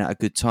I got in at a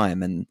good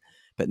time,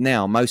 but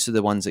now most of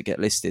the ones that get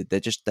listed,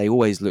 they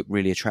always look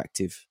really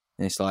attractive.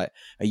 And it's like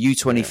a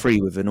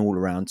U23 with an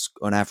all-around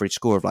on average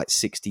score of like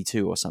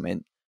 62 or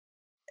something.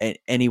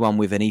 Anyone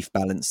with an ETH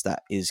balance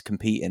that is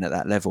competing at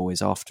that level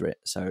is after it.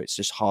 So it's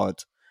just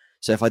hard.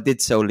 So if I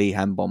did sell Lee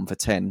Hand Bomb for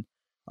 10,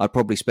 I'd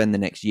probably spend the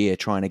next year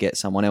trying to get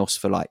someone else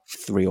for like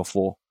 3 or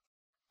 4,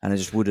 and I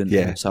just wouldn't.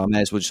 Yeah. So I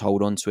may as well just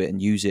hold on to it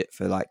and use it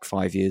for like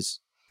 5 years.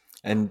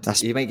 And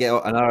you might get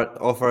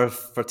another offer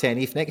for 10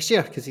 ETH next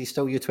year because he's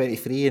still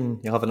U23 and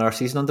you'll have another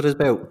season under his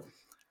belt.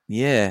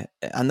 Yeah,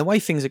 and the way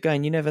things are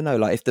going, you never know.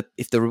 Like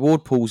if the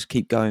reward pools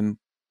keep getting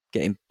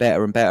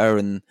better and better,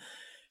 and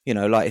you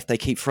know, like if they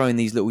keep throwing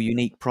these little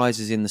unique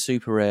prizes in the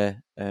super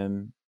rare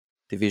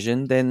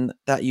division, then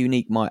that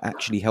unique might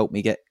actually help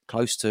me get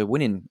close to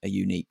winning a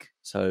unique.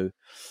 So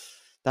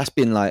that's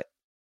been like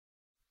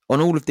on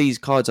all of these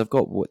cards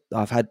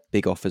I've had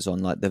big offers on,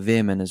 like the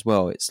Veerman as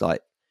well. It's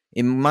like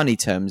in money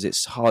terms,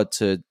 it's hard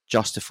to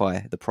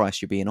justify the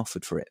price you're being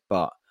offered for it,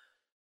 but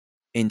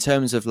in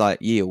terms of like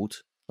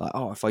yield, like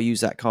if I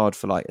use that card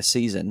for like a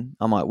season,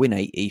 I might win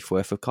 8 ETH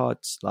worth of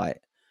cards.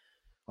 Like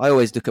I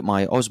always look at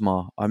my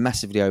Osmar. I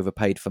massively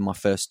overpaid for my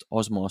first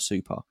Osmar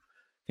Super.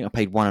 I think I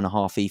paid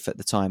 1.5 ETH at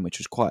the time, which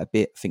was quite a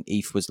bit. I think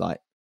ETH was like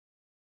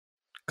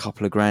a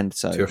couple of grand.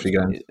 So 2 or 3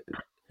 grand.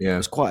 It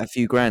was quite a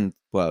few grand.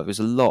 Well, it was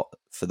a lot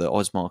for the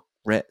Osmar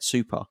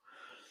Super.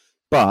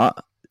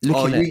 But you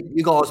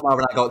got Osmar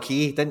when I got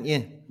Key, didn't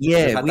you?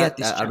 Yeah, we had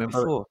this chat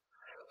before.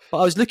 But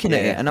I was looking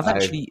at it,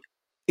 and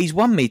he's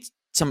won me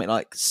something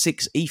like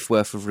 6 ETH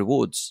worth of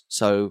rewards.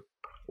 So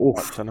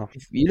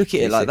if you look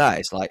at it like that,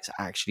 it's like it's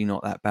actually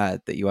not that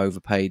bad that you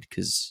overpaid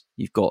because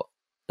you've got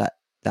that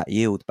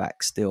yield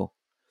back still.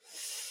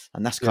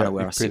 And that's kind of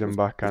where I see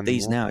with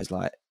these now. It's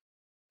like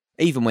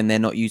even when they're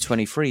not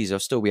U23s, I'll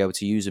still be able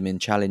to use them in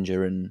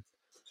Challenger and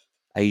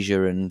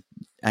Asia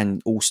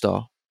and All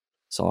Star.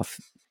 So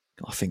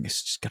I think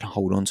it's just going to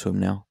hold on to them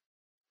now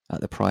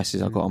at the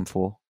prices I got them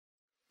for.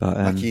 But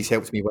my keys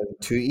helped me win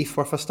 2 ETH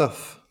worth of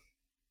stuff,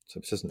 so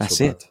it isn't that's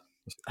so it. bad.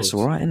 That's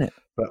all right, isn't it?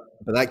 But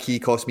that key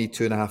cost me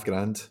 2.5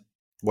 grand,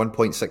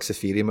 1.6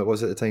 Ethereum it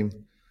was at the time.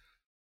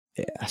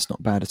 Yeah, that's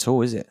not bad at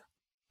all, is it?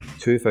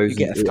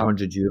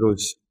 2,800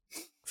 euros. A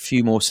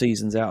few more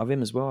seasons out of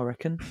him as well, I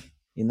reckon,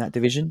 in that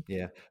division.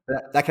 Yeah,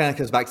 but that kind of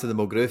comes back to the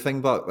Mulgrew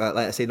thing. But like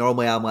I say,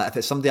 normally I'm like, if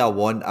it's somebody I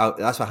want,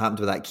 that's what happened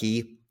with that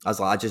key. I was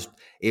like,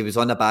 he was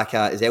on the back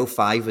of his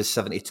L5 was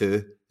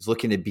 72. He's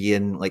looking to be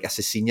in like a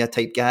Cecilia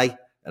type guy.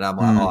 And I'm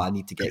like, I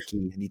need to get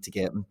Key. I need to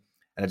get him.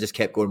 And I just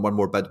kept going one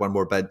more bid.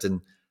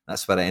 And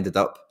that's where I ended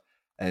up.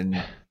 And,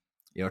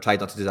 you know, tried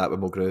not to do that with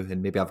Mulgrew.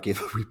 And maybe I've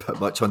gave a wee bit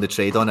much on the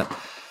trade on it.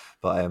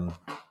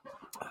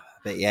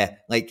 But yeah,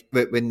 like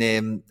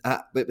when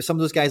with some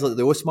of those guys like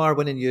the Osmar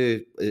winning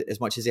you as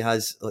much as he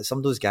has, like some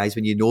of those guys,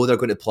 when you know they're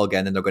going to plug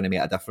in and they're going to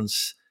make a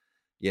difference,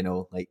 you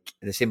know, like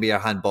the same way your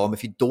hand bomb,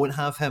 if you don't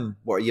have him,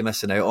 what are you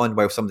missing out on?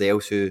 While somebody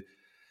else who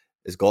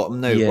has got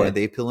him now, what are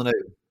they pulling out?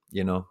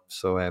 You know,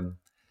 so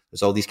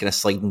there's all these kind of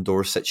sliding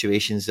door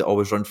situations that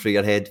always run through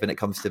your head when it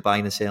comes to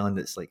buying and selling.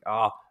 It's like,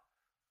 what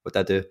did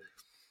I do?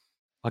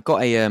 I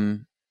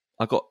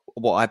got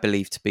what I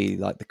believe to be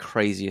like the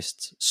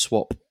craziest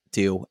swap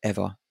deal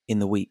ever in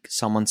the week.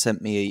 Someone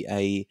sent me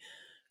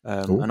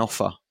an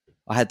offer.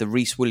 I had the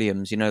Reece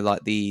Williams, you know,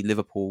 like the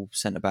Liverpool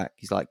centre back.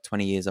 He's like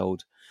 20 years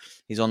old.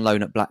 He's on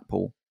loan at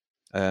Blackpool.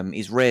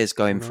 His rare's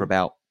going for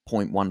about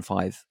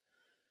 0.15.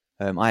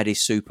 I had his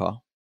super.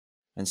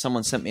 And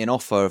someone sent me an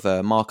offer of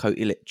a Marko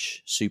Ilic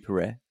super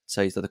rare.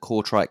 So he's the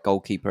Kortrijk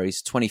goalkeeper.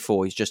 He's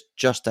 24. He's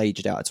just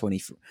aged out of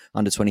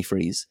under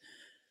 23s.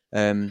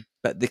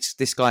 But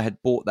this guy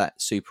had bought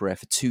that super rare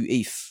for 2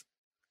 ETH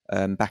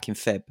back in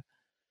Feb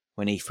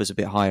when ETH was a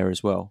bit higher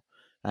as well.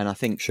 And I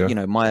think you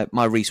know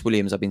my Reece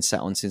Williams I've been sat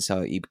on since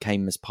he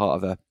became as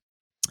part of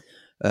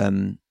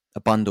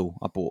a bundle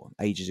I bought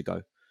ages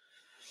ago.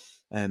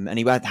 And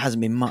he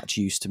hasn't been much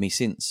use to me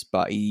since.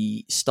 But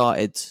he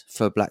started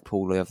for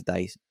Blackpool the other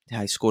day.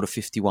 He scored a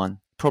 51.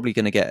 Probably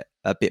going to get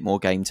a bit more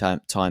game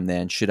time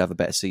there and should have a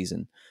better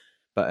season.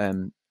 But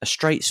a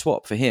straight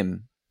swap for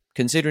him,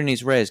 considering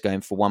his rare's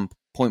going for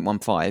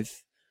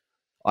 1.15,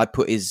 I'd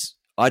put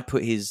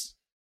his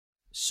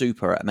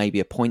super at maybe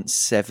a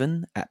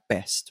 0.7 at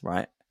best,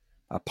 right?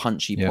 A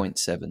punchy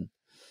 0.7.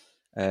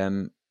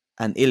 And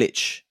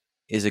Ilic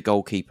is a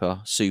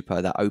goalkeeper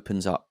super that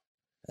opens up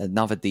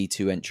another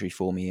D2 entry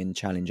for me in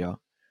Challenger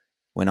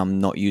when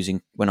I'm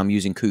using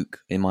Kook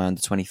in my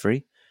under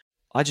 23.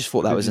 I just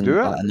thought that was a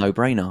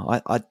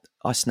no-brainer.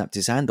 I snapped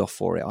his hand off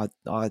for it.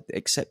 I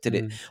accepted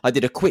it. I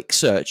did a quick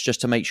search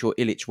just to make sure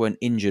Ilic weren't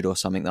injured or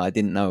something that I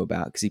didn't know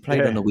about because he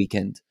played on the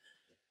weekend.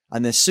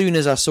 And as soon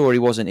as I saw he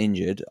wasn't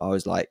injured, I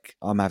was like,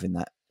 I'm having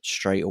that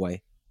straight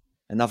away.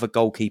 Another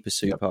goalkeeper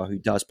super who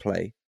does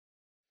play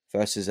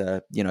versus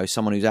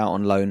someone who's out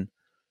on loan.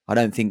 I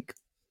don't think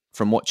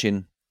from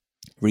watching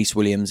Reece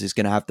Williams is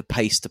going to have the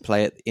pace to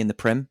play it in the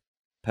Prem.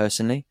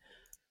 Personally,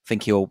 I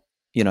think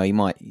he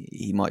might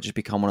just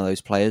become one of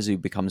those players who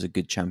becomes a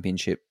good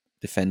Championship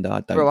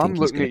defender. I'm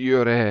looking at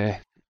your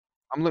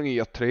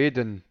trade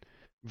and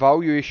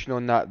valuation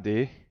on that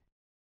day.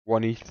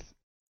 1 ETH.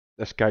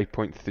 This guy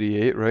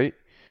 0.38, right?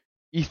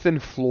 Ethan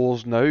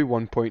floors now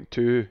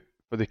 1.2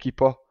 for the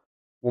keeper,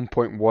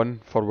 1.1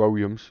 for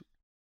Williams.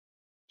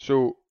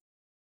 So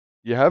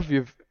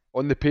you've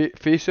on the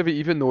face of it,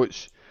 even though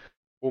it's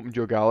opened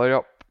your gallery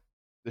up,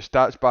 the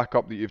stats back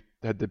up that you've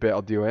had the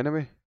better deal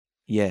anyway.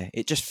 Yeah,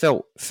 it just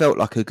felt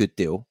like a good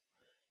deal.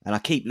 And I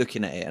keep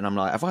looking at it and I'm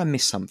like, have I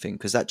missed something?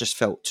 Because that just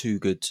felt too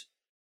good.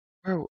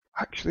 Well,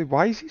 actually,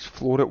 why is his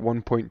floor at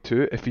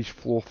 1.2 if his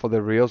floor for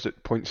the rares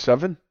at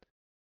 0.7?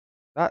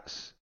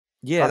 That's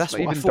not what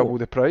even I thought. Double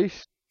the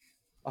price.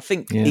 I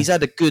think he's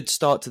had a good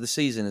start to the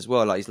season as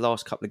well. Like his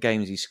last couple of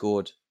games, he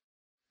scored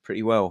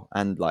pretty well,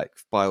 and like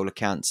by all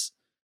accounts,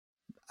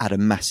 had a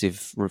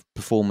massive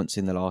performance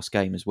in the last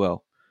game as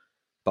well.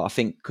 But I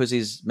think because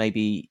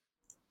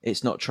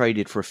it's not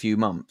traded for a few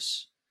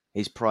months,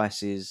 his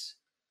price is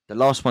the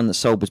last one that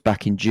sold was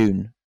back in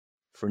June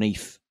for an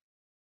ETH.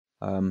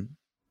 I'm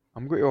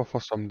going to offer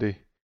somebody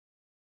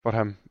for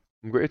him.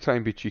 I'm going to try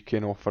and be cheeky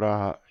and offer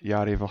a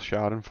Yari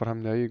Versharan for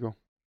him. There you go.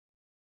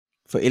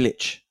 For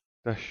Illich.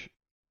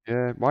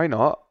 Yeah, why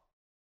not?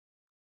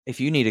 If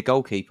you need a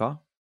goalkeeper,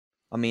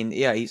 I mean,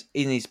 yeah, he's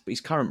in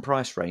his current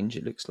price range.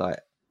 It looks like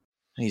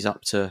he's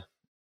up to.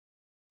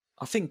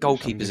 I think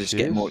goalkeepers are just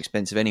getting more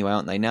expensive anyway,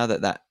 aren't they? Now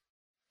that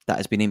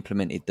has been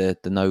implemented,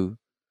 the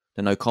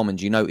no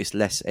commons. You notice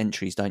less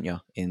entries, don't you?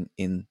 In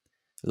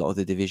a lot of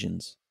the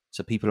divisions,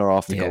 so people are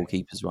after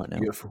goalkeepers right now.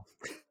 Beautiful.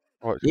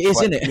 Oh, it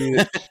is, isn't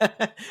it?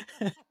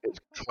 It's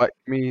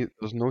clicked me.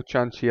 There's no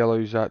chance he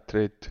allows that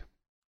trade.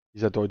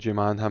 He's a dodgy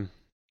man, him.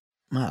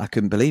 Man, I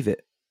couldn't believe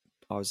it.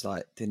 I was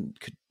like,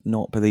 could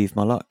not believe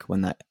my luck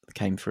when that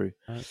came through.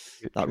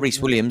 Like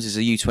Reece Williams is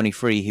a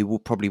U23 who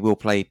probably will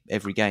play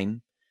every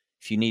game.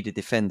 If you need a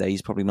defender,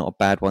 he's probably not a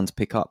bad one to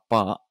pick up.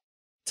 But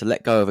to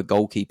let go of a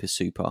goalkeeper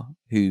super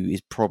who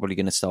is probably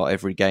going to start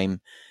every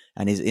game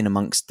and is in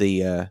amongst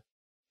the,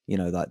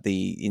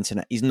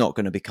 he's not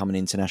going to become an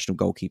international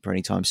goalkeeper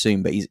anytime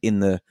soon, but he's in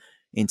the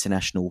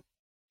international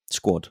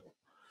squad,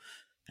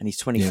 and he's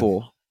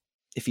 24. Yeah.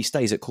 If he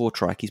stays at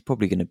Kortrijk, he's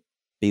probably going to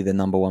be the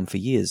number one for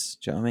years.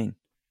 Do you know what I mean?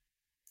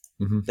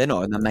 Mm-hmm. They're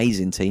not an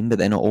amazing team, but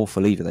they're not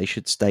awful either. They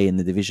should stay in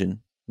the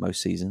division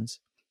most seasons.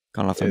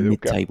 Kind of like a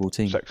mid-table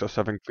team. 6 or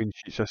 7 clean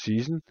sheets a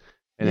season.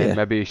 And then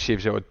maybe he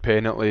saves out a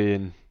penalty.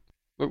 And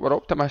look, we're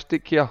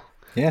optimistic here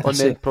on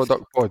the End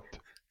Product Pod.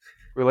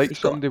 We like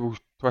somebody will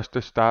twist the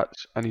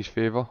stats in his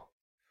favour.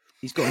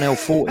 He's got an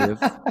L40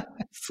 of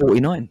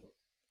 49.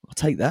 I'll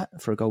take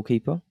that for a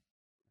goalkeeper.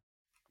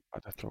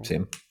 Not bad at all.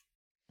 Same.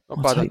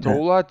 Not bad at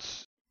all,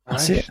 lads.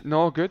 That's it.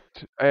 No, good.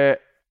 I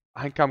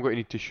think I'm going to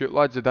need to shoot,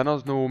 lads. The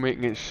dinner's no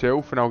making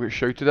itself, and I'll get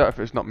shouted at if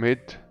it's not made.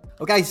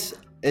 Well, guys,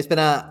 it's been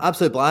an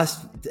absolute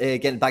blast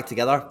getting back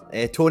together.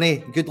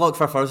 Tony, good luck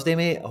for Thursday,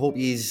 mate. I hope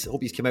he's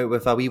come out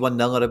with a wee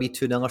 1-0 or a wee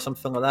 2-0 or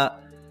something like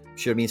that. I'm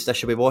sure me and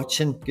Stish will be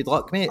watching. Good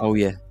luck, mate. Oh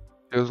yeah.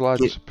 Cheers,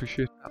 lads.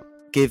 Appreciate that.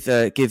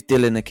 Give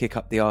Dylan a kick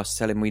up the arse.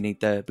 Tell him we need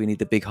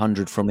the big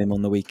 100 from him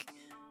on the week.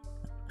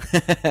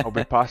 I'll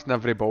be passing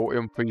every ball to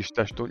him for you,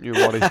 Stish. Don't you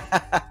worry.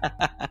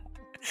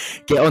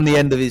 Get on the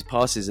end of his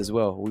passes as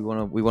well. We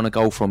want a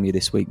goal from you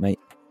this week, mate.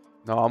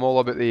 No, I'm all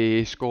about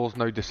the scores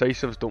now.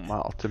 Decisives don't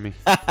matter to me.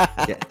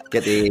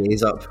 get the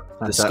A's up.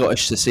 That's the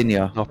Scottish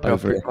Cecilia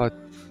over it.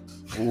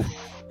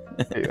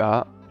 Take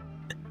that.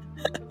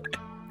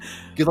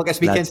 Good luck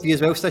this weekend for you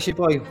as well, Stishy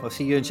boy. I'll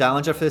see you in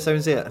Challenger for the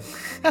sounds of it.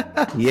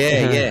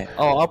 Yeah.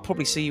 Oh, I'll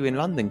probably see you in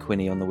London,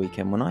 Quinny, on the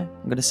weekend, won't I?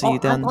 I'm going to see you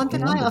down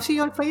London. I'll see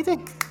you on Friday.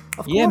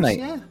 Of course, mate.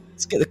 Yeah.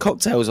 Let's get the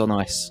cocktails on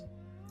ice.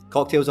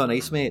 Cocktails on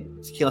ice, mate.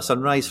 Tequila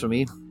sunrise for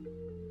me.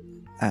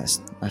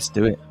 Let's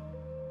do it.